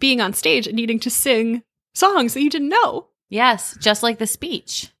being on stage and needing to sing songs that you didn't know. Yes. Just like the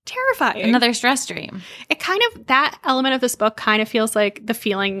speech. Terrifying. Another stress dream. It kind of, that element of this book kind of feels like the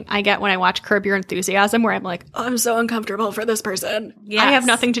feeling I get when I watch Curb Your Enthusiasm, where I'm like, oh, I'm so uncomfortable for this person. Yes. I have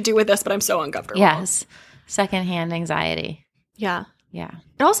nothing to do with this, but I'm so uncomfortable. Yes. Secondhand anxiety. Yeah. Yeah.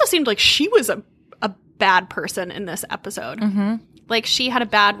 It also seemed like she was a bad person in this episode. Mm-hmm. Like she had a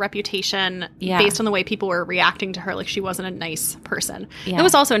bad reputation Yeah. based on the way people were reacting to her. Like she wasn't a nice person. Yeah. It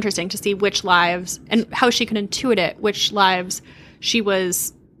was also interesting to see which lives and how she could intuit it, which lives she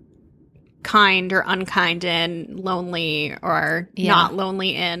was kind or unkind in, lonely or Yeah. not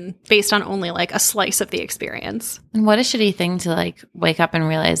lonely in, based on only like a slice of the experience. And what a shitty thing to like wake up and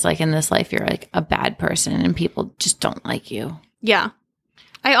realize like in this life you're like a bad person and people just don't like you. Yeah.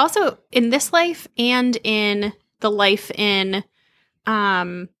 I also, in this life and in the life in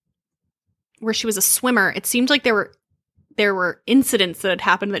where she was a swimmer, it seemed like there were incidents that had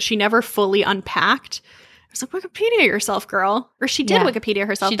happened that she never fully unpacked. I was like, Wikipedia yourself, girl. Or she did Yeah. Wikipedia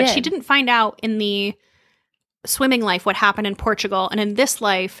herself, She but did. she didn't find out in the swimming life what happened in Portugal. And in this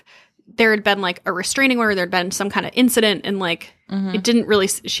life, there had been like a restraining order, there'd been some kind of incident, and like she didn't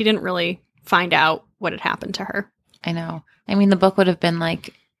really find out what had happened to her. I know. I mean, the book would have been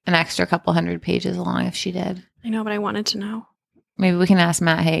like an extra couple 100 pages long if she did. I know, but I wanted to know. Maybe we can ask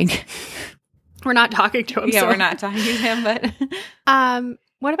Matt Haig. We're not talking to him. Yeah, so. we're not talking to him, but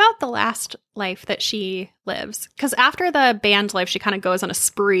what about the last life that she lives? Because after the band life, she kind of goes on a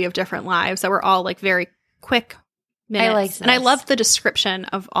spree of different lives that were all like very quick minutes. I liked this. And I loved the description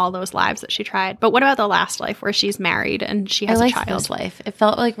of all those lives that she tried. But what about the last life where she's married and she has a child? This life. It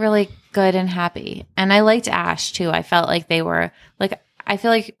felt like really good and happy. And I liked Ash too. I felt like they were like, I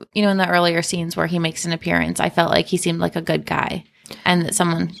feel like, you know, in the earlier scenes where he makes an appearance, I felt like he seemed like a good guy and that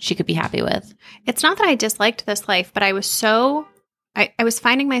someone she could be happy with. It's not that I disliked this life, but I was I was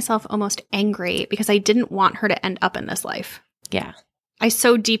finding myself almost angry because I didn't want her to end up in this life. Yeah. I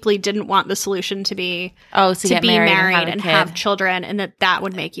so deeply didn't want the solution to be to get be married and have have children, and that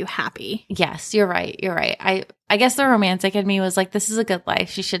would make you happy. Yes, you're right. You're right. I guess the romantic in me was like, this is a good life.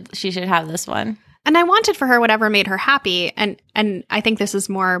 She should have this one. And I wanted for her whatever made her happy. And I think this is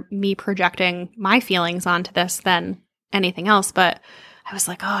more me projecting my feelings onto this than anything else. But I was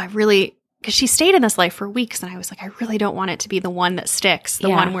like, because she stayed in this life for weeks, and I was like, I really don't want it to be the one that sticks, the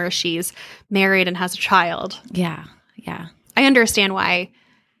one where she's married and has a child. Yeah. Yeah. I understand why,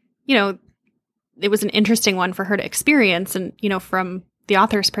 you know, it was an interesting one for her to experience, and, you know, from the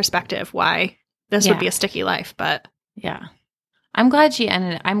author's perspective, why this would be a sticky life. But yeah, I'm glad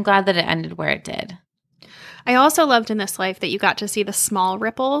that it ended where it did. I also loved in this life that you got to see the small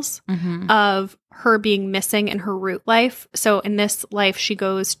ripples of her being missing in her root life. So in this life, she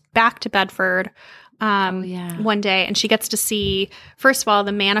goes back to Bedford one day, and she gets to see, first of all,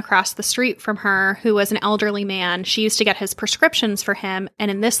 the man across the street from her, who was an elderly man. She used to get his prescriptions for him. And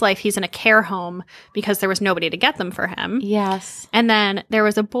in this life, he's in a care home because there was nobody to get them for him. Yes. And then there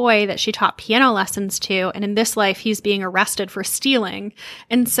was a boy that she taught piano lessons to. And in this life, he's being arrested for stealing.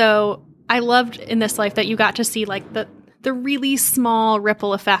 And so I loved in this life that you got to see like the really small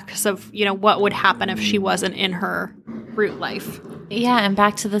ripple effects of, you know, what would happen if she wasn't in her root life. Yeah, and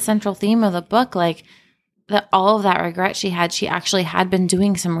back to the central theme of the book, like all of that regret she actually had been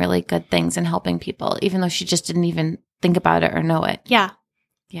doing some really good things and helping people, even though she just didn't even think about it or know it. Yeah.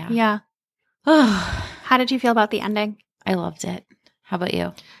 Yeah. Yeah. How did you feel about the ending? I loved it. How about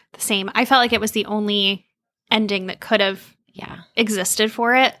you? The same. I felt like it was the only ending that could have existed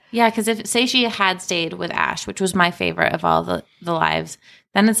for it. Yeah, because if, say she had stayed with Ash, which was my favorite of all the lives,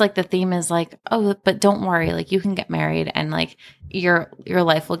 then it's like the theme is like, oh, but don't worry, like you can get married and like your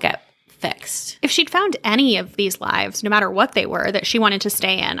life will get fixed. If she'd found any of these lives, no matter what they were, that she wanted to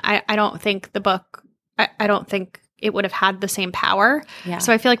stay in, I don't think the book, I don't think it would have had the same power. Yeah.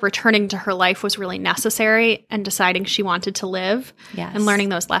 So I feel like returning to her life was really necessary, and deciding she wanted to live and learning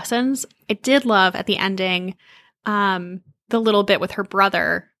those lessons. I did love at the ending, the little bit with her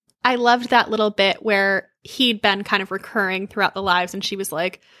brother. I loved that little bit where he'd been kind of recurring throughout the lives, and she was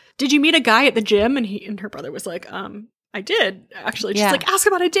like, did you meet a guy at the gym? And her brother was like, I did, actually. She's like, ask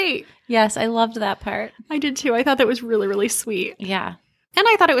about a date. Yes, I loved that part. I did too. I thought that was really, really sweet. Yeah. And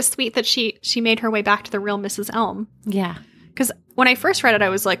I thought it was sweet that she made her way back to the real Mrs. Elm. Yeah. Because when I first read it, I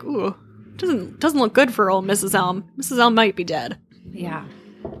was like, ooh, doesn't look good for old Mrs. Elm. Mrs. Elm might be dead. Yeah.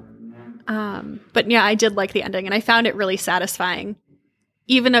 But yeah, I did like the ending, and I found it really satisfying.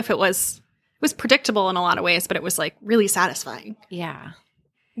 Even if it was predictable in a lot of ways, but it was like really satisfying. Yeah.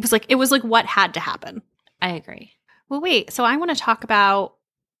 It was like what had to happen. I agree. Well, wait, so I want to talk about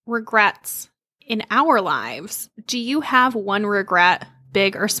regrets in our lives. Do you have one regret,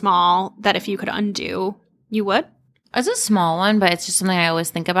 big or small, that if you could undo, you would? It's a small one, but it's just something I always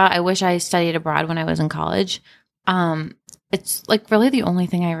think about. I wish I studied abroad when I was in college. It's like really the only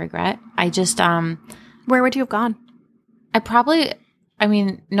thing I regret. I just Where would you have gone?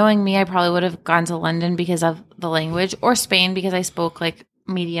 Knowing me, I probably would have gone to London because of the language, or Spain because I spoke like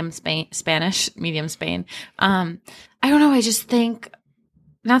Spanish, medium Spain. I don't know. I just think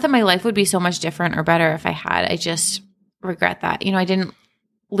not that my life would be so much different or better if I had. I just regret that. You know, I didn't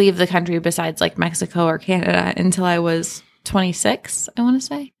leave the country besides like Mexico or Canada until I was 26, I want to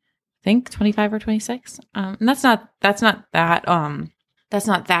say. I think 25 or 26. And that's not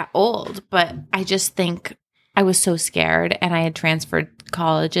that old, but I just think I was so scared, and I had transferred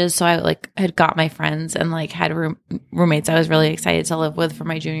colleges. So I like had got my friends and like had roommates I was really excited to live with for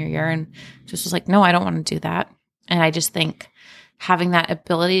my junior year, and just was like, no, I don't want to do that. And I just think having that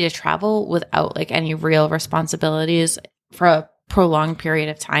ability to travel without like any real responsibilities for a prolonged period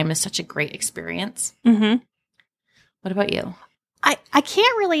of time is such a great experience. Mm-hmm. What about you? I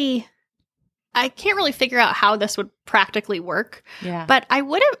can't really I can't really figure out how this would practically work. Yeah. But I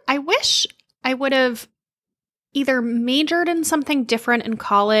wish I would have either majored in something different in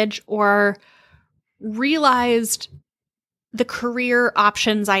college or realized the career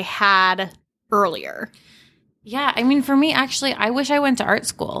options I had earlier. Yeah. I mean, for me, actually, I wish I went to art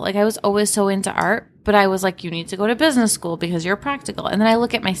school. Like, I was always so into art, but I was like, you need to go to business school because you're practical. And then I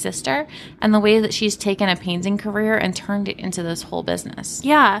look at my sister and the way that she's taken a painting career and turned it into this whole business.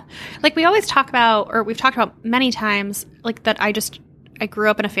 Yeah. Like, we always talk about, or we've talked about many times, like, that I grew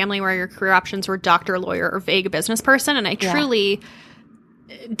up in a family where your career options were doctor, lawyer, or vague business person. And I truly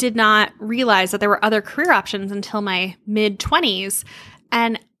did not realize that there were other career options until my mid-20s.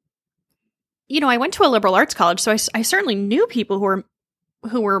 And you know, I went to a liberal arts college, so I certainly knew people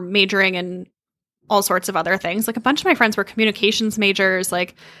who were majoring in all sorts of other things. Like, a bunch of my friends were communications majors.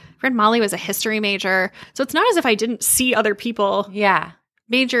 Like, friend Molly was a history major. So it's not as if I didn't see other people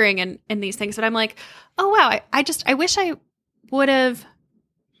majoring in these things. But I'm like, oh, wow, I wish I would have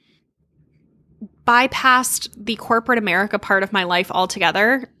bypassed the corporate America part of my life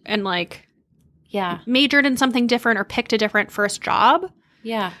altogether and, like, majored in something different or picked a different first job.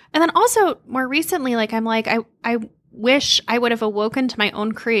 Yeah. And then also more recently, like, I'm like, I wish I would have awoken to my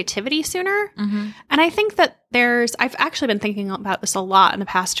own creativity sooner. Mm-hmm. And I think that I've actually been thinking about this a lot in the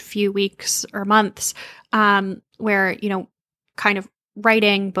past few weeks or months, where, you know, kind of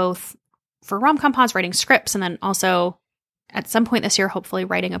writing both for Rom-Com Pods, writing scripts, and then also at some point this year, hopefully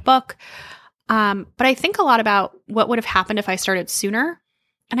writing a book. But I think a lot about what would have happened if I started sooner.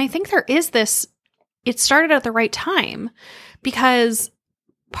 And I think there is this, it started at the right time, because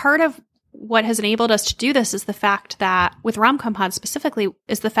part of what has enabled us to do this is the fact that, with Rom-Com Pod specifically,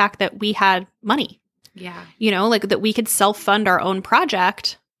 is the fact that we had money. Yeah. You know, like, that we could self-fund our own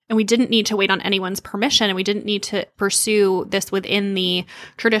project, and we didn't need to wait on anyone's permission, and we didn't need to pursue this within the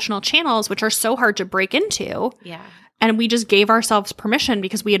traditional channels, which are so hard to break into. Yeah. And we just gave ourselves permission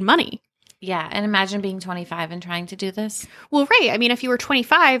because we had money. Yeah. And imagine being 25 and trying to do this. Well, right. I mean, if you were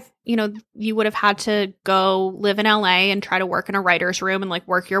 25, you know, you would have had to go live in LA and try to work in a writer's room and, like,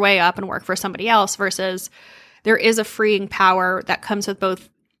 work your way up and work for somebody else, versus there is a freeing power that comes with both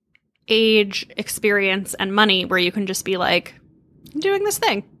age, experience, and money, where you can just be like, I'm doing this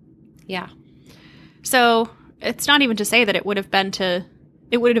thing. Yeah. So it's not even to say that it would have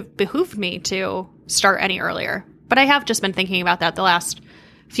behooved me to start any earlier. But I have just been thinking about that the last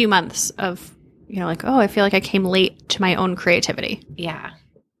few months of, you know, like, oh, I feel like I came late to my own creativity. Yeah.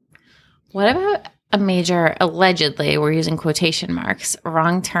 What about a major, allegedly, we're using quotation marks,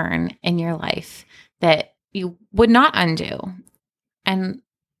 wrong turn in your life that you would not undo? And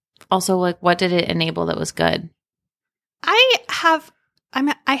also, like, what did it enable that was good?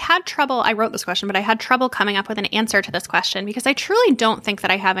 I had trouble, I wrote this question, but I had trouble coming up with an answer to this question, because I truly don't think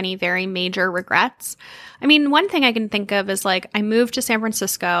that I have any very major regrets. I mean, one thing I can think of is, like, I moved to San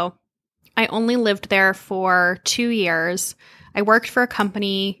Francisco. I only lived there for 2 years. I worked for a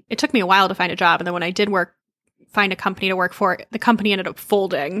company. It took me a while to find a job. And then when I did find a company to work for, the company ended up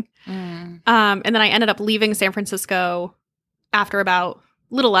folding. And then I ended up leaving San Francisco after about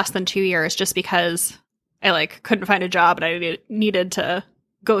little less than 2 years, just because I, like, couldn't find a job and I needed to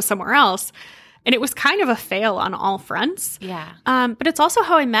go somewhere else. And it was kind of a fail on all fronts. Yeah. But it's also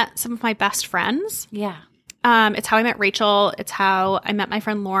how I met some of my best friends. Yeah. It's how I met Rachel. It's how I met my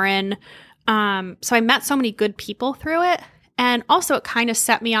friend Lauren. So I met so many good people through it. And also, it kind of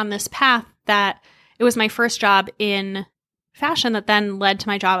set me on this path that it was my first job in fashion that then led to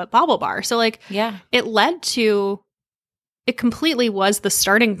my job at Bobble Bar. So, like, it completely was the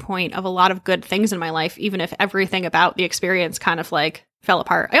starting point of a lot of good things in my life, even if everything about the experience kind of, like, fell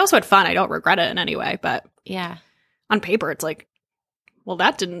apart. I also had fun. I don't regret it in any way, but yeah, on paper, it's like, well,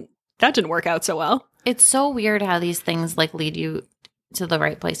 that didn't work out so well. It's so weird how these things, like, lead you to the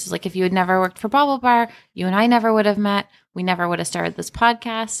right places. Like, if you had never worked for Bobble Bar, you and I never would have met. We never would have started this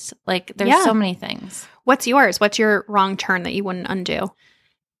podcast. Like, there's so many things. What's yours? What's your wrong turn that you wouldn't undo?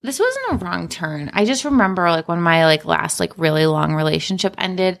 This wasn't a wrong turn. I just remember, like, when my, like, last, like, really long relationship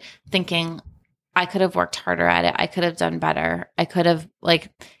ended, thinking I could have worked harder at it. I could have done better. I could have,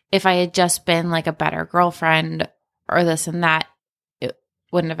 like, if I had just been, like, a better girlfriend or this and that, it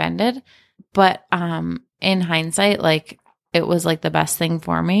wouldn't have ended. But in hindsight, like, it was, like, the best thing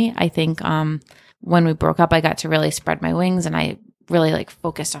for me. I think when we broke up, I got to really spread my wings, and I really, like,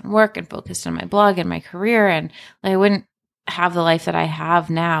 focused on work and focused on my blog and my career. And, like, I wouldn't have the life that I have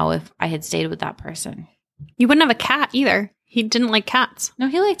now if I had stayed with that person. You wouldn't have a cat either. He didn't like cats. No,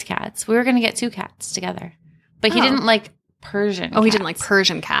 he liked cats. We were going to get 2 cats together. But he didn't like Persian cats. He didn't like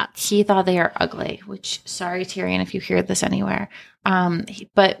Persian cats. He thought they are ugly, which, sorry, Tyrion, if you hear this anywhere.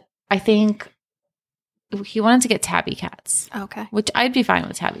 But I think he wanted to get tabby cats, Okay. which I'd be fine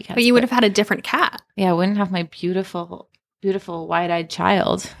with tabby cats. But you would have had a different cat. Yeah, I wouldn't have my beautiful, beautiful wide-eyed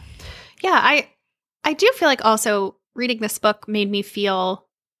child. Yeah, I do feel like also reading this book made me feel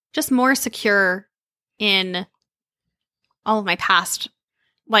just more secure in all of my past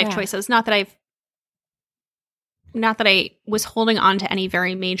life choices. Not that I was holding on to any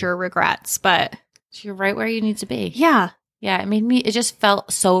very major regrets, but You're right where you need to be. yeah, Yeah, it just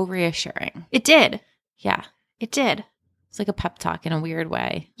felt so reassuring. it did. Yeah. It did. It's like a pep talk in a weird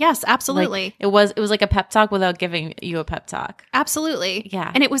way. Yes, absolutely. Like, it was like a pep talk without giving you a pep talk. Absolutely.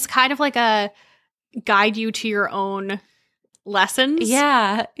 Yeah. And it was kind of like a guide you to your own lessons.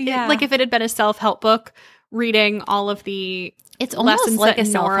 Yeah. Yeah. Like if it had been a self-help book, reading all of the it's almost lessons like that a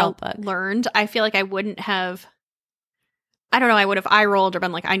self-help Nora book. learned, I feel like I wouldn't have, I don't know, I would have eye rolled or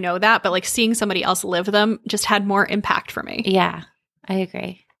been like, I know that, but like seeing somebody else live them just had more impact for me. Yeah, I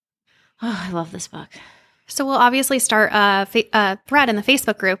agree. Oh, I love this book. So we'll obviously start a thread in the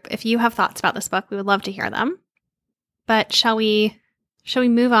Facebook group. If you have thoughts about this book, we would love to hear them. But shall we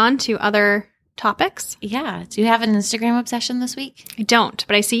move on to other topics? Yeah. Do you have an Instagram obsession this week? I don't,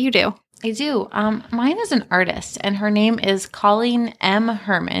 but I see you do. I do. Mine is an artist, and her name is Colleen M.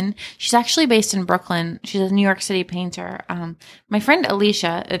 Herman. She's actually based in Brooklyn. She's a New York City painter. My friend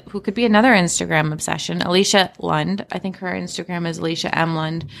Alicia, who could be another Instagram obsession, Alicia Lund. I think her Instagram is Alicia M.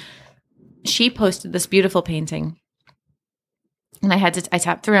 Lund. She posted this beautiful painting, and I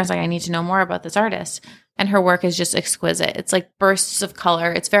tapped through and I was like, I need to know more about this artist. And her work is just exquisite. It's like bursts of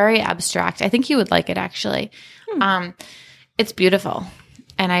color. It's very abstract. I think you would like it, actually. It's beautiful.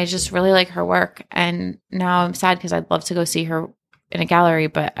 And I just really like her work. And now I'm sad because I'd love to go see her in a gallery,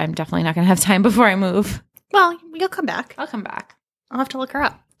 but I'm definitely not going to have time before I move. Well, you'll come back. I'll come back. I'll have to look her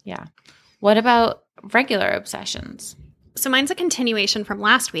up. Yeah. What about regular obsessions? So mine's a continuation from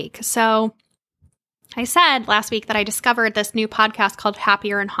last week. So I said last week that I discovered this new podcast called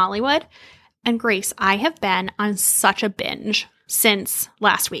Happier in Hollywood. And Grace, I have been on such a binge since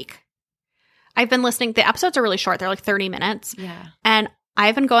last week. I've been listening. The episodes are really short. They're like 30 minutes. Yeah. And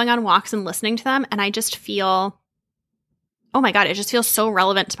I've been going on walks and listening to them. And I just feel, oh my God, it just feels so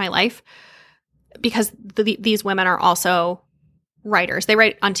relevant to my life because these women are also writers. They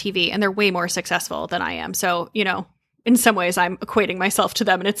write on TV and they're way more successful than I am. So, you know, in some ways I'm equating myself to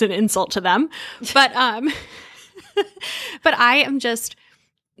them and it's an insult to them. But, but I am just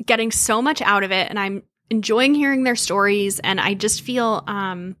getting so much out of it and I'm enjoying hearing their stories. And I just feel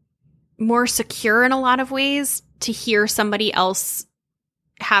more secure in a lot of ways to hear somebody else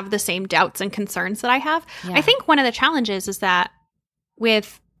have the same doubts and concerns that I have. Yeah. I think one of the challenges is that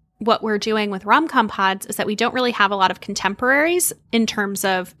with what we're doing with Rom-Com Pods is that we don't really have a lot of contemporaries in terms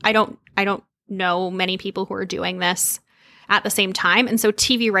of, I don't know many people who are doing this at the same time. And so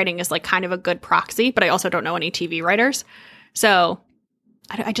TV writing is like kind of a good proxy, but I also don't know any TV writers. So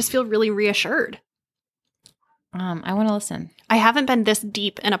I just feel really reassured. I want to listen. I haven't been this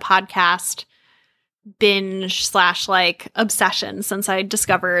deep in a podcast binge / like obsession since I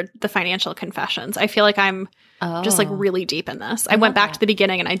discovered the Financial Confessions. I feel like I'm just like really deep in this. I went back to the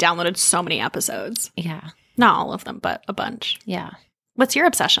beginning and I downloaded so many episodes. Yeah. Not all of them, but a bunch. Yeah. What's your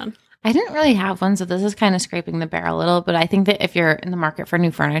obsession? I didn't really have one, so this is kind of scraping the barrel a little, but I think that if you're in the market for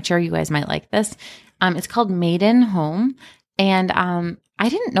new furniture, you guys might like this. It's called Maiden Home. And I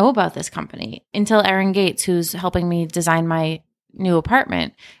didn't know about this company until Erin Gates, who's helping me design my new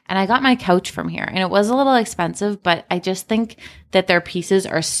apartment. And I got my couch from here. And it was a little expensive, but I just think that their pieces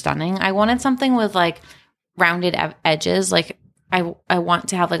are stunning. I wanted something with like rounded edges. Like I want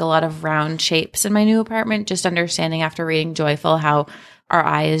to have like a lot of round shapes in my new apartment, just understanding after reading Joyful how our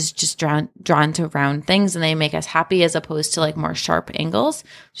eye is just drawn to round things and they make us happy as opposed to like more sharp angles.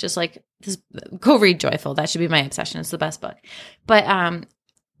 It's just like this, go read Joyful. That should be my obsession. It's the best book. But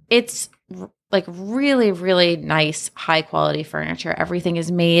it's like really, really nice, high quality furniture. Everything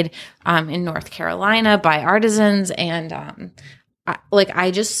is made in North Carolina by artisans. And I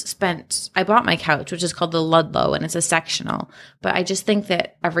bought my couch, which is called the Ludlow, and it's a sectional. But I just think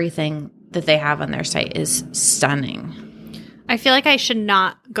that everything that they have on their site is stunning. I feel like I should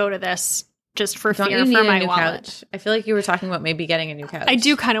not go to this just for fear for my wallet. Couch? I feel like you were talking about maybe getting a new couch. I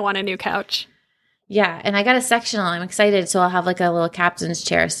do kind of want a new couch. Yeah, and I got a sectional. I'm excited, so I'll have like a little captain's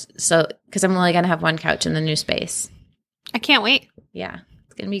chair. So because I'm only gonna have one couch in the new space. I can't wait. Yeah,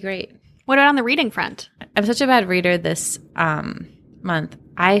 it's gonna be great. What about on the reading front? I'm such a bad reader this month.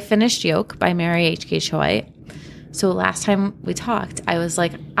 I finished Yoke by Mary H.K. Choi. So last time we talked, I was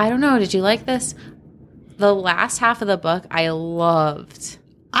like, I don't know, did you like this? The last half of the book I loved.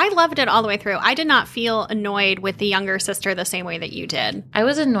 I loved it all the way through. I did not feel annoyed with the younger sister the same way that you did. I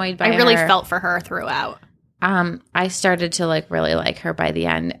was annoyed by her. I really felt for her throughout. I started to like really like her by the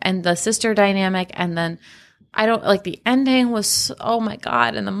end, and the sister dynamic, and then I don't like the ending was, oh my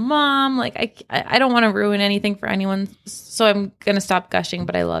God. And the mom, like, I don't want to ruin anything for anyone. So I'm going to stop gushing,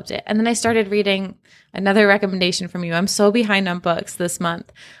 but I loved it. And then I started reading another recommendation from you. I'm so behind on books this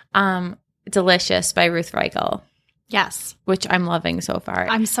month. Delicious by Ruth Reichl. Yes. Which I'm loving so far.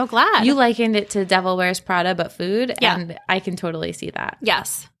 I'm so glad. You likened it to Devil Wears Prada, but food. Yeah. And I can totally see that.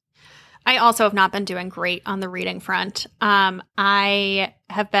 Yes. I also have not been doing great on the reading front. I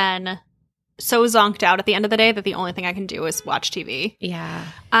have been so zonked out at the end of the day that the only thing I can do is watch TV. Yeah.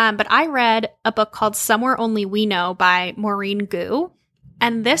 But I read a book called Somewhere Only We Know by Maureen Gu.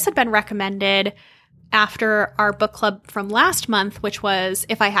 And this had been recommended after our book club from last month, which was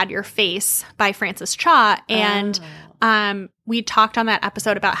If I Had Your Face by Frances Cha. And we talked on that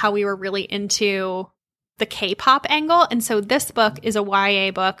episode about how we were really into the K-pop angle. And so this book is a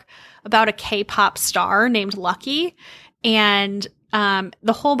YA book about a K-pop star named Lucky. And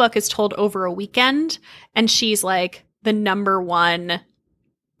the whole book is told over a weekend. And she's like the number one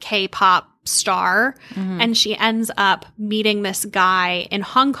K-pop star. Mm-hmm. And she ends up meeting this guy in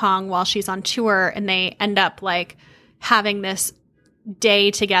Hong Kong while she's on tour. And they end up like having this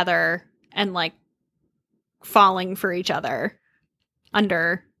day together and like falling for each other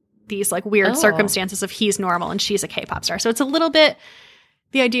under these like weird circumstances of he's normal and she's a K-pop star. So it's a little bit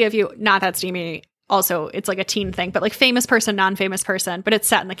the idea of you, not that steamy. Also, it's like a teen thing, but like famous person, non-famous person, but it's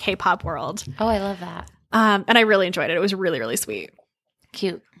set in the K-pop world. Oh, I love that. And I really enjoyed it. It was really, really sweet.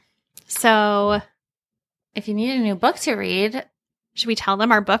 Cute. So if you need a new book to read, should we tell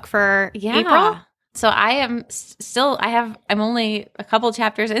them our book for April? So I am I'm only a couple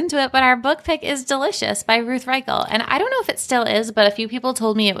chapters into it, but our book pick is Delicious by Ruth Reichl. And I don't know if it still is, but a few people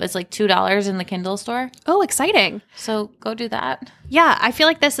told me it was like $2 in the Kindle store. Oh, exciting. So go do that. Yeah, I feel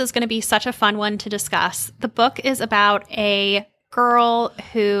like this is going to be such a fun one to discuss. The book is about a girl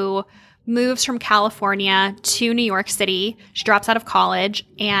who moves from California to New York City. She drops out of college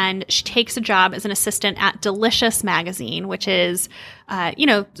and she takes a job as an assistant at Delicious magazine, which is,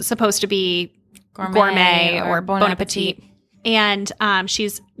 supposed to be gourmet or Bon Appetit. And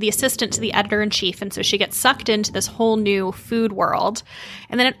she's the assistant to the editor-in-chief, and so she gets sucked into this whole new food world.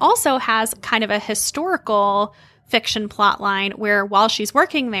 And then it also has kind of a historical fiction plotline where while she's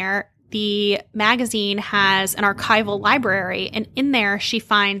working there, the magazine has an archival library, and in there she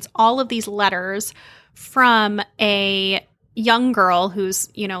finds all of these letters from a young girl who's,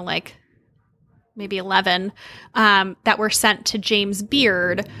 like maybe 11, that were sent to James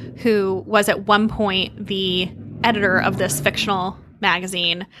Beard, who was at one point the editor of this fictional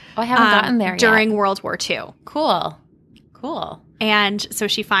magazine. Oh, I haven't gotten there during yet. World War II. Cool. And so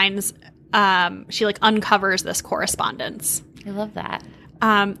she finds, she like uncovers this correspondence. I love that.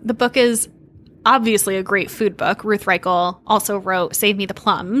 The book is obviously a great food book. Ruth Reichl also wrote Save Me the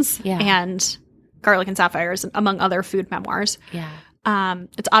Plums and Garlic and Sapphires, among other food memoirs. Yeah.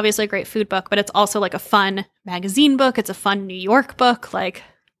 It's obviously a great food book, but it's also like a fun magazine book. It's a fun New York book. Like,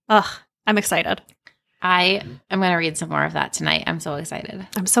 I'm excited. I am going to read some more of that tonight. I'm so excited.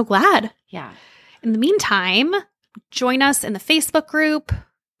 I'm so glad. Yeah. In the meantime, join us in the Facebook group.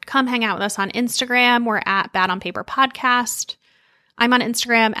 Come hang out with us on Instagram. We're at Bad on Paper Podcast. I'm on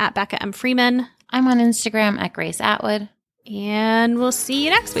Instagram at Becca M. Freeman. I'm on Instagram at Grace Atwood. And we'll see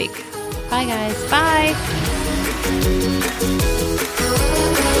you next week. Bye, guys. Bye.